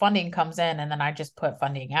 So funding comes in, and then I just put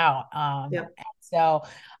funding out. Yeah. So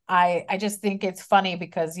I just think it's funny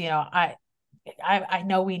because, I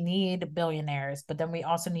know we need billionaires, but then we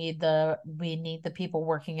also need the people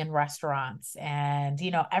working in restaurants, and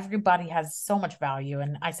everybody has so much value.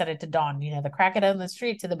 And I said it to Dawn, the crackhead on the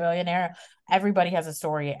street to the billionaire, everybody has a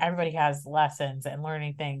story, everybody has lessons and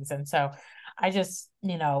learning things. And so I just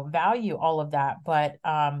value all of that. But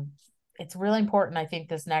it's really important, I think,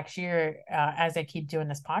 this next year, as I keep doing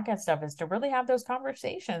this podcast stuff, is to really have those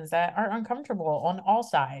conversations that are uncomfortable on all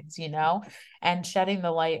sides, and shedding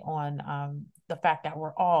the light on the fact that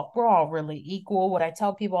we're all really equal. What I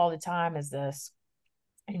tell people all the time is this: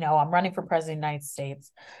 I'm running for president of the United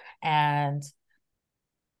States, and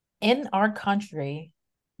in our country,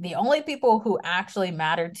 the only people who actually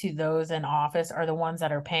matter to those in office are the ones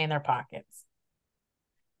that are paying their pockets.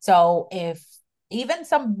 So if even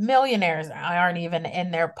some millionaires aren't even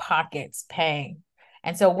in their pockets paying,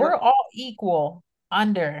 and so Yeah. we're all equal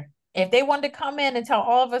under. If they wanted to come in and tell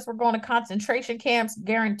all of us we're going to concentration camps,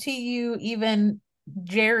 guarantee you, even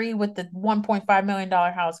Jerry with the $1.5 million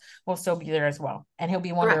house will still be there as well. And he'll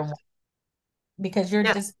be wondering why, Correct. because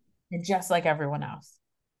Yeah. you're just like everyone else.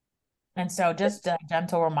 And so just a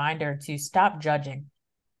gentle reminder to stop judging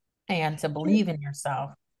and to believe in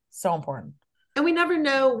yourself. So important. And we never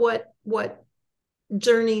know what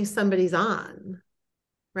journey somebody's on,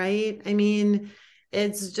 right? I mean,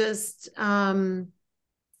 it's just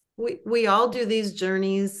we all do these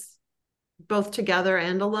journeys both together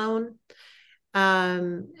and alone.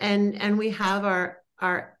 And we have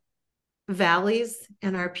our valleys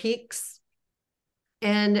and our peaks.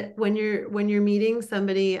 And when you're meeting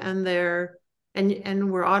somebody and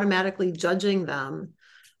we're automatically judging them,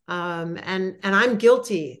 and I'm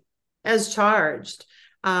guilty as charged.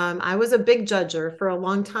 I was a big judger for a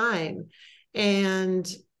long time, and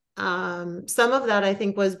some of that I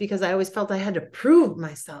think was because I always felt I had to prove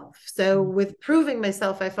myself. So with proving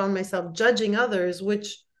myself, I found myself judging others,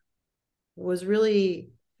 which was really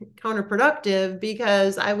counterproductive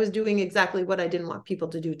because I was doing exactly what I didn't want people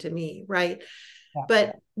to do to me, right? Yeah,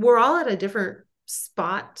 But we're all at a different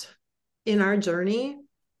spot in our journey.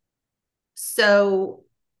 So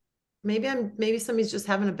maybe somebody's just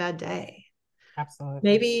having a bad day.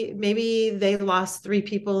 absolutely. Maybe they lost 3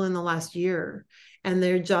 people in the last year, and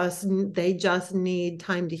they just need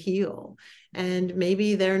time to heal. And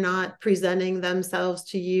maybe they're not presenting themselves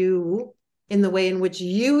to you in the way in which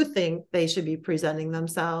you think they should be presenting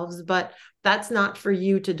themselves, but that's not for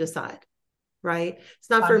you to decide, right? It's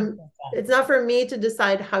not for me to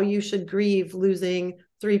decide how you should grieve losing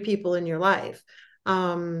 3 people in your life.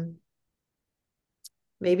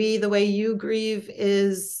 Maybe the way you grieve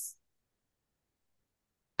is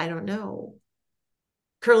I don't know,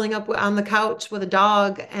 curling up on the couch with a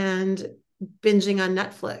dog and binging on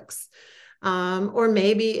Netflix. Or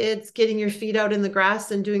maybe it's getting your feet out in the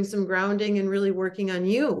grass and doing some grounding and really working on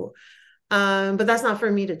you. But that's not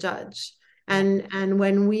for me to judge. Yeah. And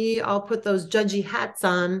when we all put those judgy hats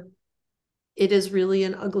on, it is really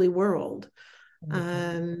an ugly world.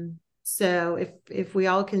 Mhm. So if we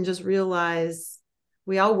all can just realize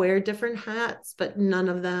we all wear different hats, but none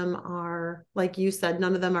of them are, like you said,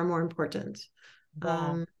 none of them are more important.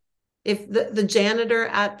 Yeah. Um, if the janitor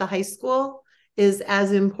at the high school is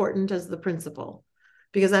as important as the principal,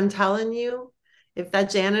 because I'm telling you, if that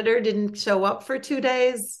janitor didn't show up for 2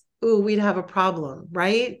 days, ooh, we'd have a problem,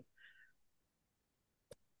 right?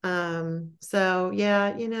 So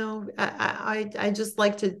yeah, I just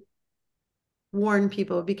like to warn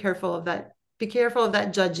people, be careful of that, be careful of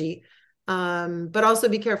that judgy, but also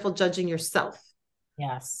be careful judging yourself.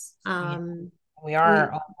 Yes. Yeah. Um, We are our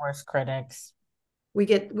we own worst critics. we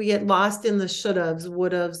get lost in the should haves,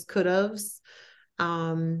 would haves, could haves,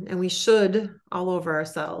 and we should all over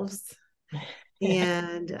ourselves.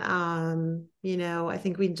 And I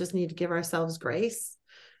think we just need to give ourselves grace,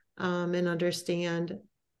 and understand.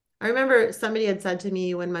 I remember somebody had said to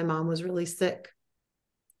me when my mom was really sick,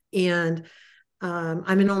 and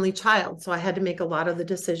I'm an only child, so I had to make a lot of the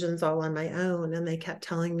decisions all on my own. And they kept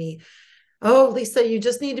telling me, "Oh, Lisa, you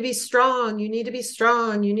just need to be strong. You need to be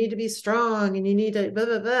strong. You need to be strong, and you need to blah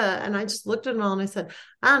blah blah." And I just looked at them all and I said,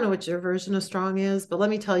 "I don't know what your version of strong is, but let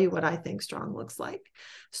me tell you what I think strong looks like.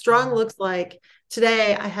 Strong looks like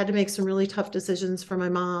today I had to make some really tough decisions for my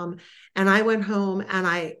mom, and I went home and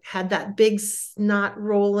I had that big snot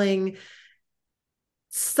rolling,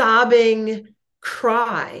 sobbing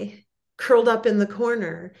cry, curled up in the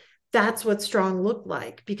corner. That's what strong looked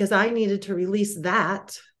like, because I needed to release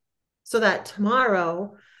that so that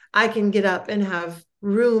tomorrow I can get up and have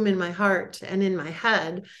room in my heart and in my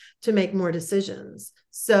head to make more decisions."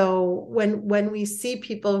 So when we see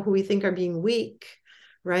people who we think are being weak,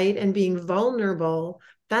 right, and being vulnerable,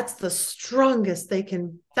 that's the strongest they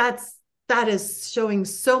can. That is showing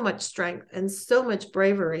so much strength and so much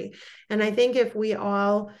bravery. And I think if we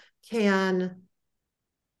all can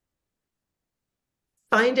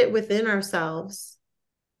find it within ourselves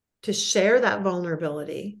to share that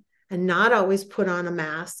vulnerability and not always put on a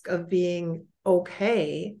mask of being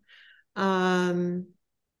okay, um,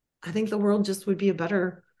 I think the world just would be a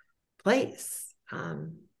better place.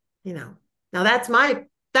 You know, now that's my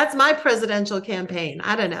presidential campaign.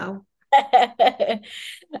 I don't know.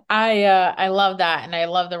 I love that, and I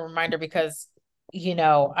love the reminder because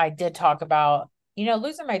I did talk about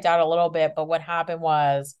losing my dad a little bit, but what happened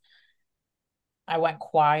was I went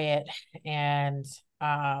quiet. And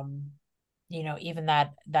even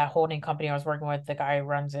that holding company I was working with, the guy who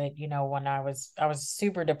runs it, when I was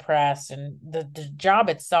super depressed, and the job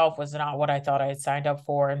itself was not what I thought I had signed up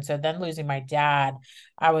for. And so then losing my dad,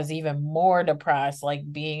 I was even more depressed,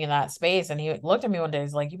 like being in that space. And he looked at me one day,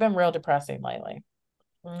 he's like, "You've been real depressing lately."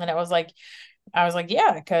 And I was like,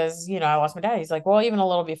 "Yeah, because, I lost my dad." He's like, "Well, even a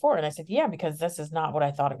little before." And I said, "Yeah, because this is not what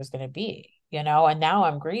I thought it was going to be, and now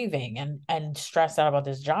I'm grieving and stressed out about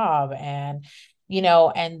this job." And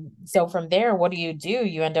so from there, what do?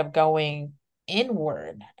 You end up going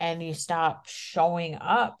inward and you stop showing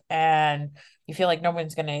up, and you feel like no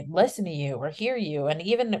one's going to listen to you or hear you. And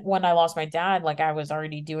even when I lost my dad, like I was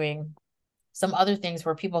already doing some other things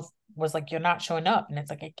where people was like, "You're not showing up." And it's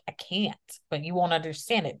like, I can't, but you won't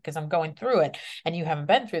understand it because I'm going through it and you haven't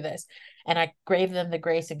been through this. And I gave them the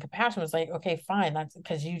grace and compassion, was like, "Okay, fine, that's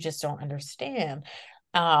because you just don't understand."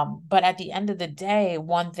 But at the end of the day,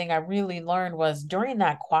 one thing I really learned was during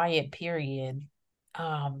that quiet period,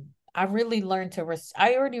 I really learned to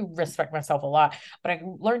I already respect myself a lot, but I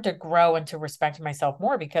learned to grow and to respect myself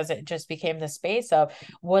more, because it just became the space of,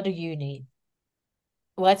 what do you need?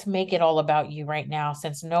 Let's make it all about you right now,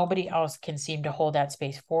 since nobody else can seem to hold that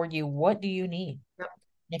space for you. What do you need? Yep.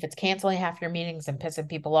 If it's canceling half your meetings and pissing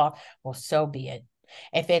people off, well, so be it.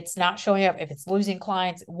 If it's not showing up, if it's losing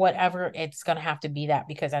clients, whatever, it's going to have to be that,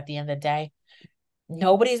 because at the end of the day,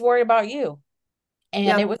 nobody's worried about you. And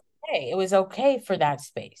it Yep. was okay. It was okay for that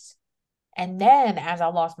space. And then as I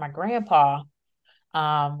lost my grandpa,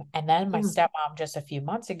 and then my Mm. stepmom just a few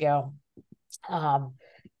months ago, um,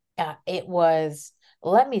 it was,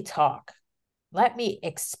 let me talk. Let me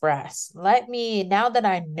express. Now that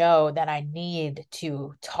I know that I need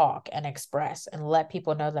to talk and express and let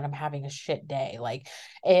people know that I'm having a shit day, like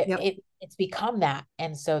it Yep. it it's become that.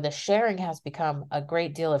 And so the sharing has become a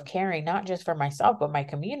great deal of caring, not just for myself, but my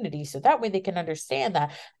community. So that way they can understand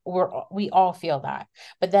that we all feel that.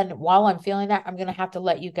 But then while I'm feeling that, I'm going to have to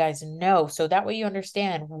let you guys know. So that way you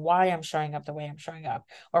understand why I'm showing up the way I'm showing up,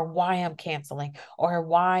 or why I'm canceling, or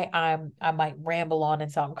why I might ramble on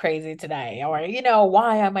and sound crazy today, or,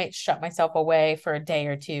 why I might shut myself away for a day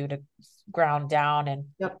or two to ground down.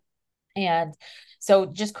 Yep. And so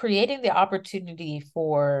just creating the opportunity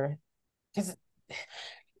for, because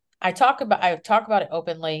I talk about it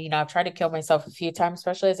openly. I've tried to kill myself a few times,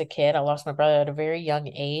 especially as a kid. I lost my brother at a very young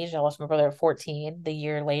age. I lost my brother at 14. The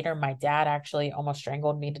year later, my dad actually almost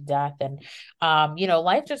strangled me to death. And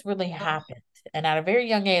life just really happened. And at a very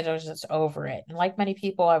young age, I was just over it. And like many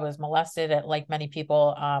people, I was molested. Like many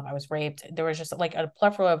people, I was raped. There was just like a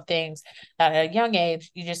plethora of things that at a young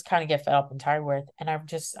age you just kind of get fed up and tired with. And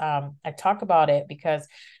I talk about it because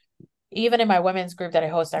even in my women's group that I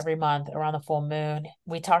host every month around the full moon,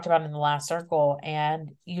 we talked about it in the last circle.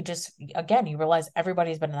 And you realize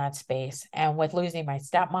everybody's been in that space. And with losing my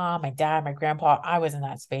stepmom, my dad, my grandpa, I was in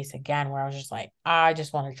that space again where I was just like, I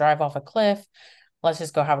just want to drive off a cliff. Let's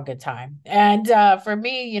just go have a good time. And for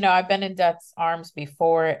me, I've been in death's arms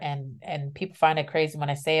before, and people find it crazy when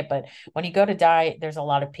I say it, but when you go to die, there's a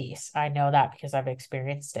lot of peace. I know that because I've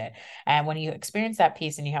experienced it. And when you experience that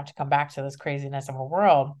peace and you have to come back to this craziness of a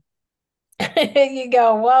world, you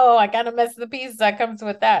go, whoa, I kind of miss the piece that comes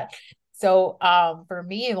with that. So for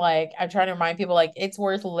me, like I'm trying to remind people like it's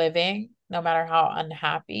worth living no matter how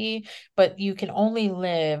unhappy, but you can only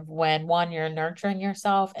live when one, you're nurturing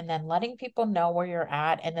yourself and then letting people know where you're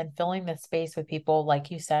at and then filling the space with people, like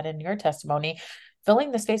you said in your testimony,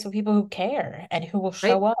 filling the space with people who care and who will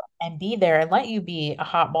Right. show up and be there and let you be a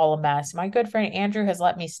hot ball of mess. My good friend Andrew has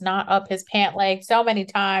let me snot up his pant leg so many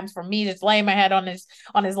times for me just laying my head on his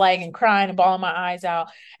leg and crying and bawling my eyes out.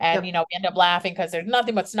 And Yep. we end up laughing because there's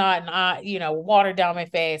nothing but snot and water down my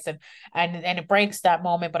face. And it breaks that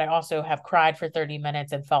moment, but I also have cried for 30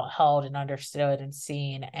 minutes and felt held and understood and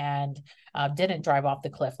seen, and didn't drive off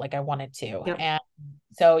the cliff like I wanted to. Yep. And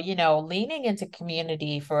so, leaning into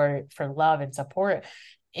community for love and support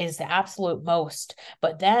is the absolute most,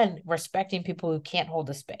 but then respecting people who can't hold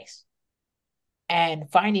the space and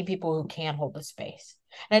finding people who can hold the space.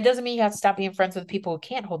 And it doesn't mean you have to stop being friends with people who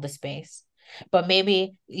can't hold the space, but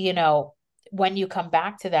maybe, when you come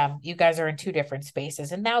back to them, you guys are in two different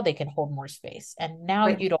spaces and now they can hold more space. And now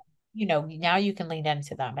Right. you don't, now you can lean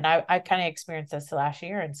into them. And I kind of experienced this last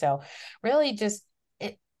year. And so really just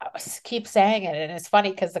I keep saying it. And it's funny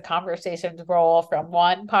because the conversations roll from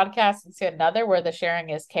one podcast into another where the sharing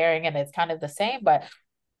is caring and it's kind of the same, but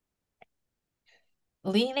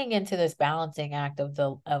leaning into this balancing act of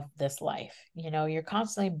this life. You're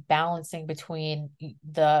constantly balancing between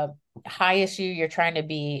the highest you're trying to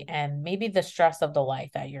be and maybe the stress of the life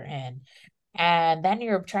that you're in, and then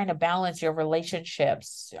you're trying to balance your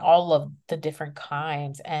relationships, all of the different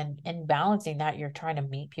kinds, and in balancing that you're trying to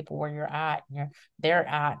meet people where they're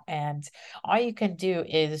at, and all you can do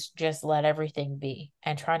is just let everything be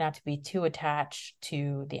and try not to be too attached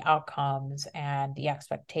to the outcomes and the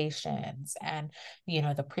expectations and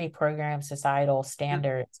the pre-programmed societal Yep.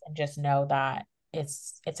 standards, and just know that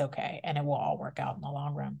it's okay and it will all work out in the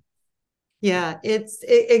long run. Yeah, it's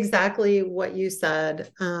exactly what you said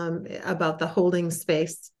about the holding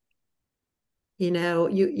space.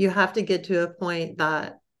 You have to get to a point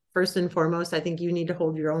that first and foremost, I think you need to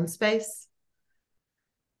hold your own space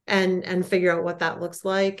and figure out what that looks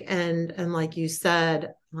like. And like you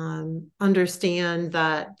said, understand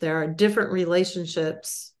that there are different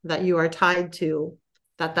relationships that you are tied to,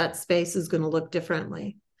 that space is going to look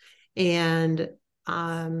differently. And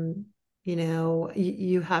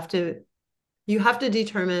you have to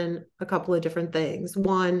determine a couple of different things.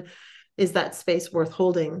 One, is that space worth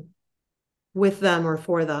holding with them or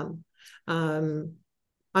for them? Um,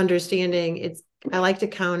 Understanding I like to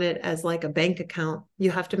count it as like a bank account.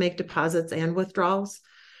 You have to make deposits and withdrawals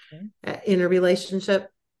in a relationship.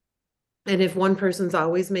 And if one person's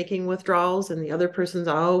always making withdrawals and the other person's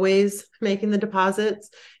always making the deposits,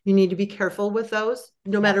 you need to be careful with those,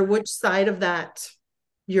 no Yeah. matter which side of that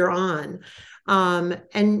you're on.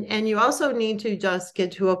 And you also need to just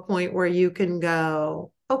get to a point where you can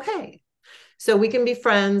go, okay, so we can be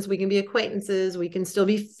friends, we can be acquaintances, we can still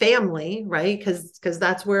be family, right? Because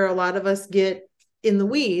that's where a lot of us get in the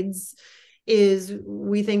weeds, is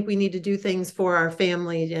we think we need to do things for our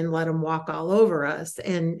family and let them walk all over us,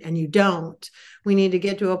 and you don't. We need to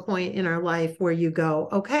get to a point in our life where you go,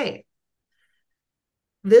 okay,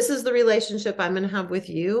 this is the relationship I'm going to have with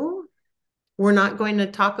you. We're not going to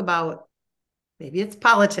talk about maybe it's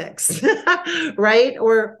politics, right?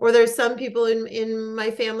 Or there's some people in my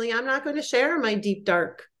family, I'm not going to share my deep,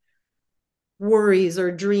 dark worries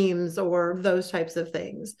or dreams or those types of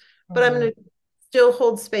things. But I'm Mhm. going to still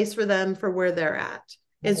hold space for them for where they're at.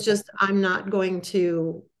 It's just I'm not going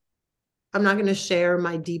to share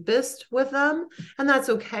my deepest with them, and that's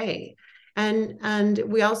okay. And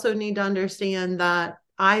we also need to understand that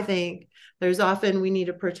I think there's often we need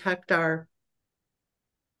to protect our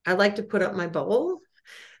I like to put up my bubble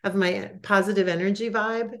of my positive energy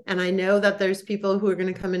vibe, and I know that there's people who are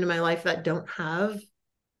going to come into my life that don't have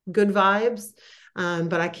good vibes,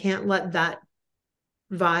 but I can't let that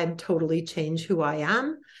vibe totally change who I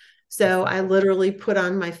am. So I literally put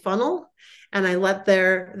on my funnel and I let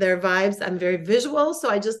their vibes. I'm very visual, so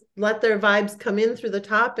I just let their vibes come in through the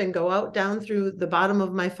top and go out down through the bottom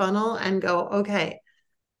of my funnel and go, okay,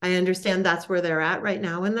 I understand that's where they're at right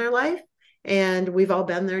now in their life. And we've all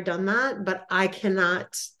been there, done that, but I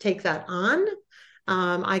cannot take that on.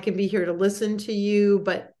 I can be here to listen to you,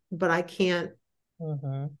 but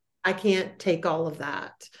Mhm. I can't take all of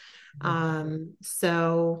that.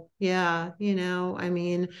 So yeah, I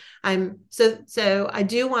mean, so I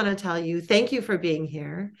do want to tell you, thank you for being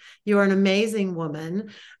here. You are an amazing woman.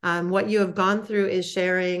 What you have gone through is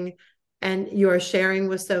sharing, and you are sharing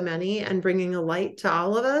with so many and bringing a light to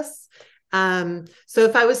all of us. So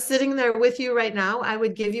if I was sitting there with you right now, I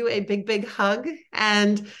would give you a big, big hug.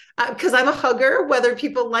 And because I'm a hugger, whether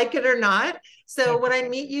people like it or not. So when I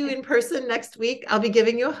meet you in person next week, I'll be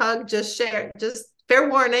giving you a hug. Just fair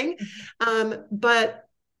warning. But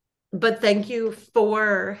thank you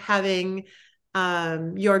for having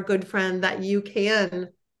your good friend that you can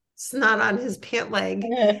snot on his pant leg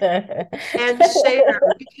and share,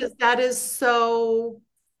 because that is so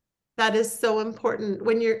important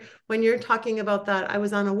when you're talking about that. I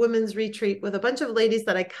was on a women's retreat with a bunch of ladies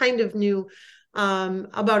that I kind of knew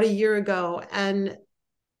about a year ago, and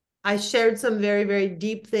I shared some very, very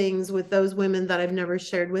deep things with those women that I've never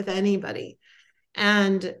shared with anybody.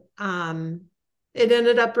 And it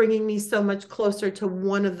ended up bringing me so much closer to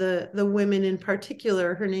one of the women in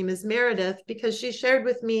particular. Her name is Meredith, because she shared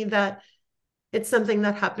with me that it's something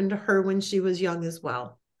that happened to her when she was young as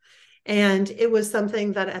well. And it was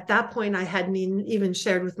something that at that point I hadn't even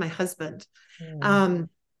shared with my husband. Mm. Um,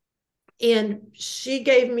 and she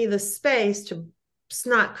gave me the space to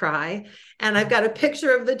snot cry. And I've got a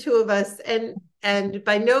picture of the two of us, and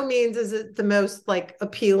by no means is it the most like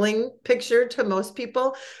appealing picture to most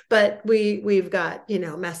people, but we've got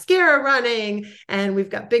mascara running, and we've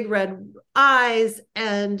got big red eyes,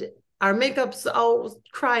 and our makeup's all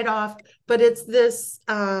cried off, but it's this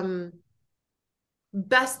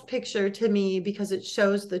best picture to me because it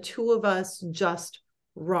shows the two of us just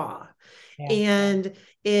raw. Yeah. And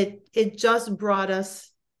it just brought us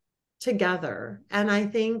together. And I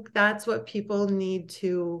think that's what people need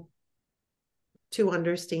to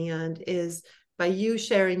understand is, by you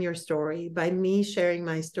sharing your story, by me sharing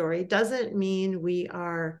my story, doesn't mean we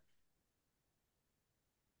are,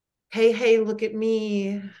 hey, look at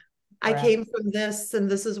me, I Right. came from this and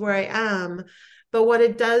this is where I am. But what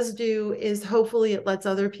it does do is hopefully it lets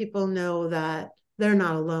other people know that they're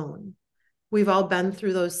not alone. We've all been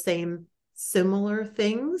through those same similar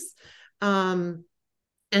things. And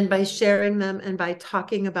by sharing them and by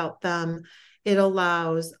talking about them, it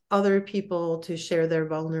allows other people to share their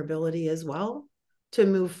vulnerability as well, to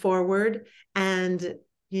move forward, and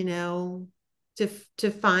you know to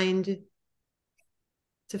to find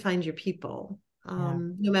to find your people, Yeah.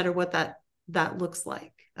 no matter what that looks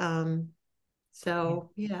like.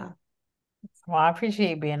 So yeah. Well, I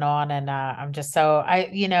appreciate you being on, and I'm just so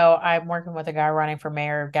I'm working with a guy running for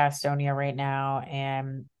mayor of Gastonia right now,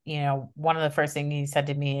 and one of the first things he said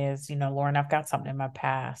to me is, Lauren, I've got something in my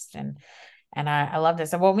past, and I love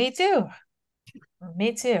this. And well, me too,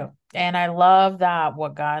 me too, and I love that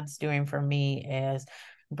what God's doing for me is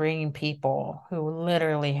bringing people who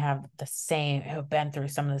literally who've been through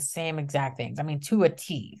some of the same exact things. I mean, to a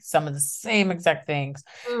T, some of the same exact things,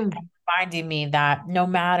 Mm. reminding me that no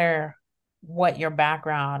matter what your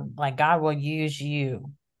background, like God will use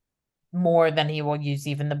you more than he will use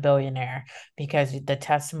even the billionaire, because the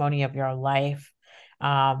testimony of your life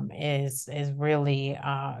is really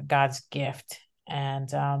God's gift.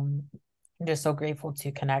 And I'm just so grateful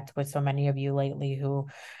to connect with so many of you lately who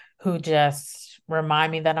just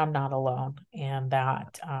remind me that I'm not alone, and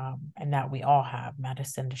that we all have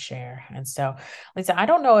medicine to share. And so, Lisa, I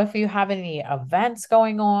don't know if you have any events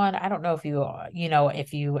going on. I don't know if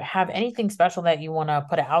if you have anything special that you want to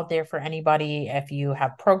put out there for anybody, if you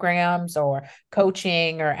have programs or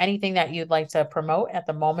coaching or anything that you'd like to promote at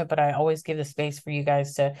the moment, but I always give the space for you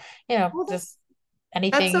guys to, Well, just. That's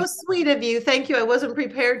Anything? so sweet of you. Thank you. I wasn't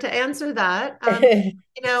prepared to answer that.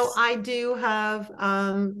 I do have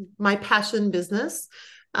my passion business.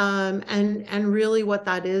 And really what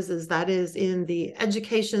that is in the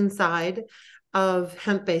education side of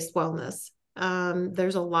hemp-based wellness.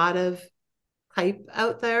 There's a lot of hype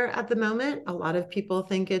out there at the moment. A lot of people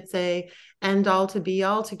think it's a end all to be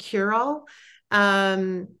all to cure all.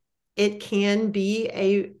 Um, it can be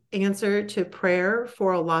a answer to prayer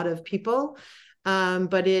for a lot of people,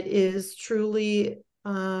 but it is truly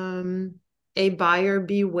a buyer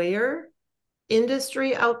beware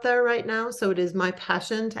industry out there right now. So it is my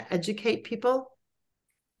passion to educate people.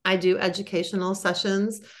 I do educational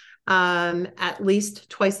sessions at least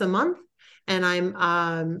twice a month. And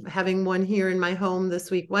I'm having one here in my home this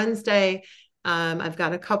week, Wednesday. I've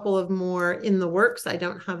got a couple of more in the works. I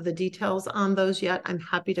don't have the details on those yet. I'm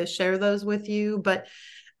happy to share those with you. But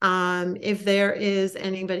if there is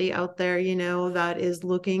anybody out there, that is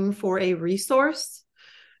looking for a resource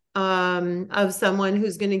of someone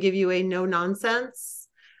who's going to give you a no nonsense,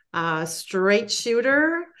 straight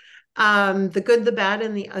shooter, the good, the bad,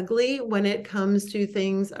 and the ugly when it comes to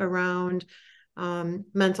things around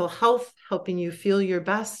mental health, helping you feel your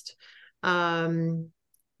best.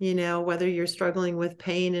 Whether you're struggling with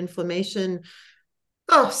pain, inflammation,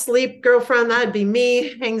 sleep, girlfriend, that'd be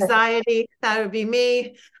me. Anxiety, that would be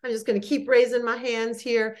me. I'm just going to keep raising my hands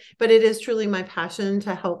here. But it is truly my passion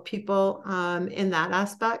to help people in that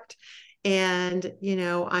aspect. And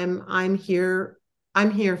I'm here.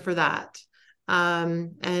 I'm here for that.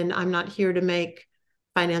 And I'm not here to make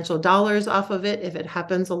financial dollars off of it. If it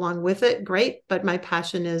happens along with it, great. But my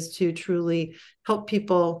passion is to truly help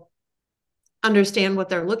people understand what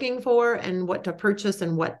they're looking for and what to purchase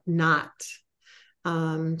and what not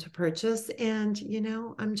to purchase. And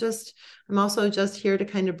I'm also just here to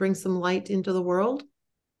kind of bring some light into the world.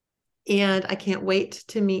 And I can't wait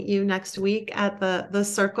to meet you next week at the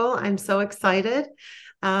circle. I'm so excited.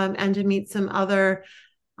 And to meet some other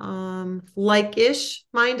like-ish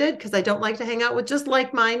minded, because I don't like to hang out with just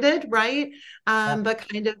like-minded, right? But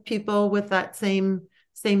kind of people with that same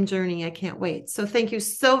journey. I can't wait. So thank you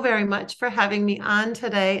so very much for having me on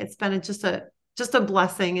today. It's been just a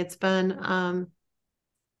blessing. It's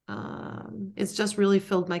just really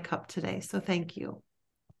filled my cup today. So thank you.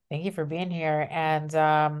 Thank you for being here. And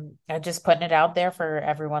just putting it out there for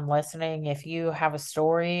everyone listening. If you have a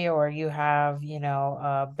story or you have,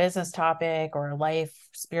 a business topic or a life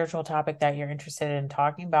spiritual topic that you're interested in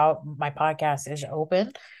talking about, my podcast is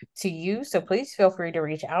open to you. So please feel free to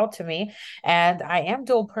reach out to me. And I am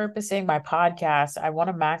dual purposing my podcast. I want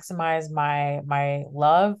to maximize my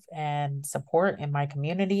love and support in my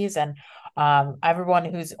communities, and everyone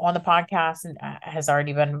who's on the podcast and has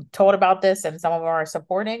already been told about this, and some of them are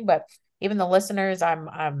supporting, but even the listeners,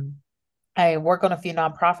 I work on a few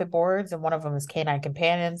nonprofit boards, and one of them is Canine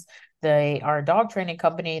Companions. They are a dog training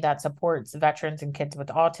company that supports veterans and kids with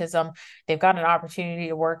autism. They've got an opportunity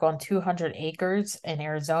to work on 200 acres in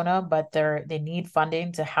Arizona, but they need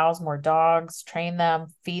funding to house more dogs, train them,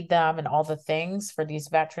 feed them, and all the things for these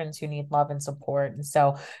veterans who need love and support. And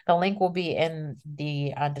so the link will be in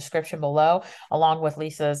the description below, along with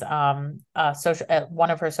Lisa's social one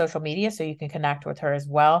of her social media, so you can connect with her as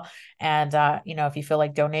well. And if you feel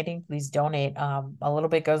like donating, please donate. A little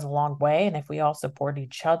bit goes a long way, and if we all support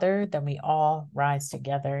each other, then we all rise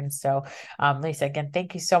together. And so, Lisa, again,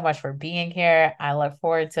 thank you so much for being here. I look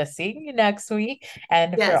forward to seeing you next week.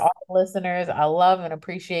 And for Yes. all listeners, I love and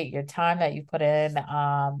appreciate your time that you put in.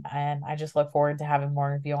 And I just look forward to having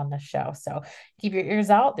more of you on the show. So keep your ears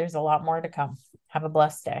out. There's a lot more to come. Have a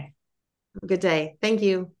blessed day. Good day. Thank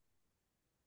you.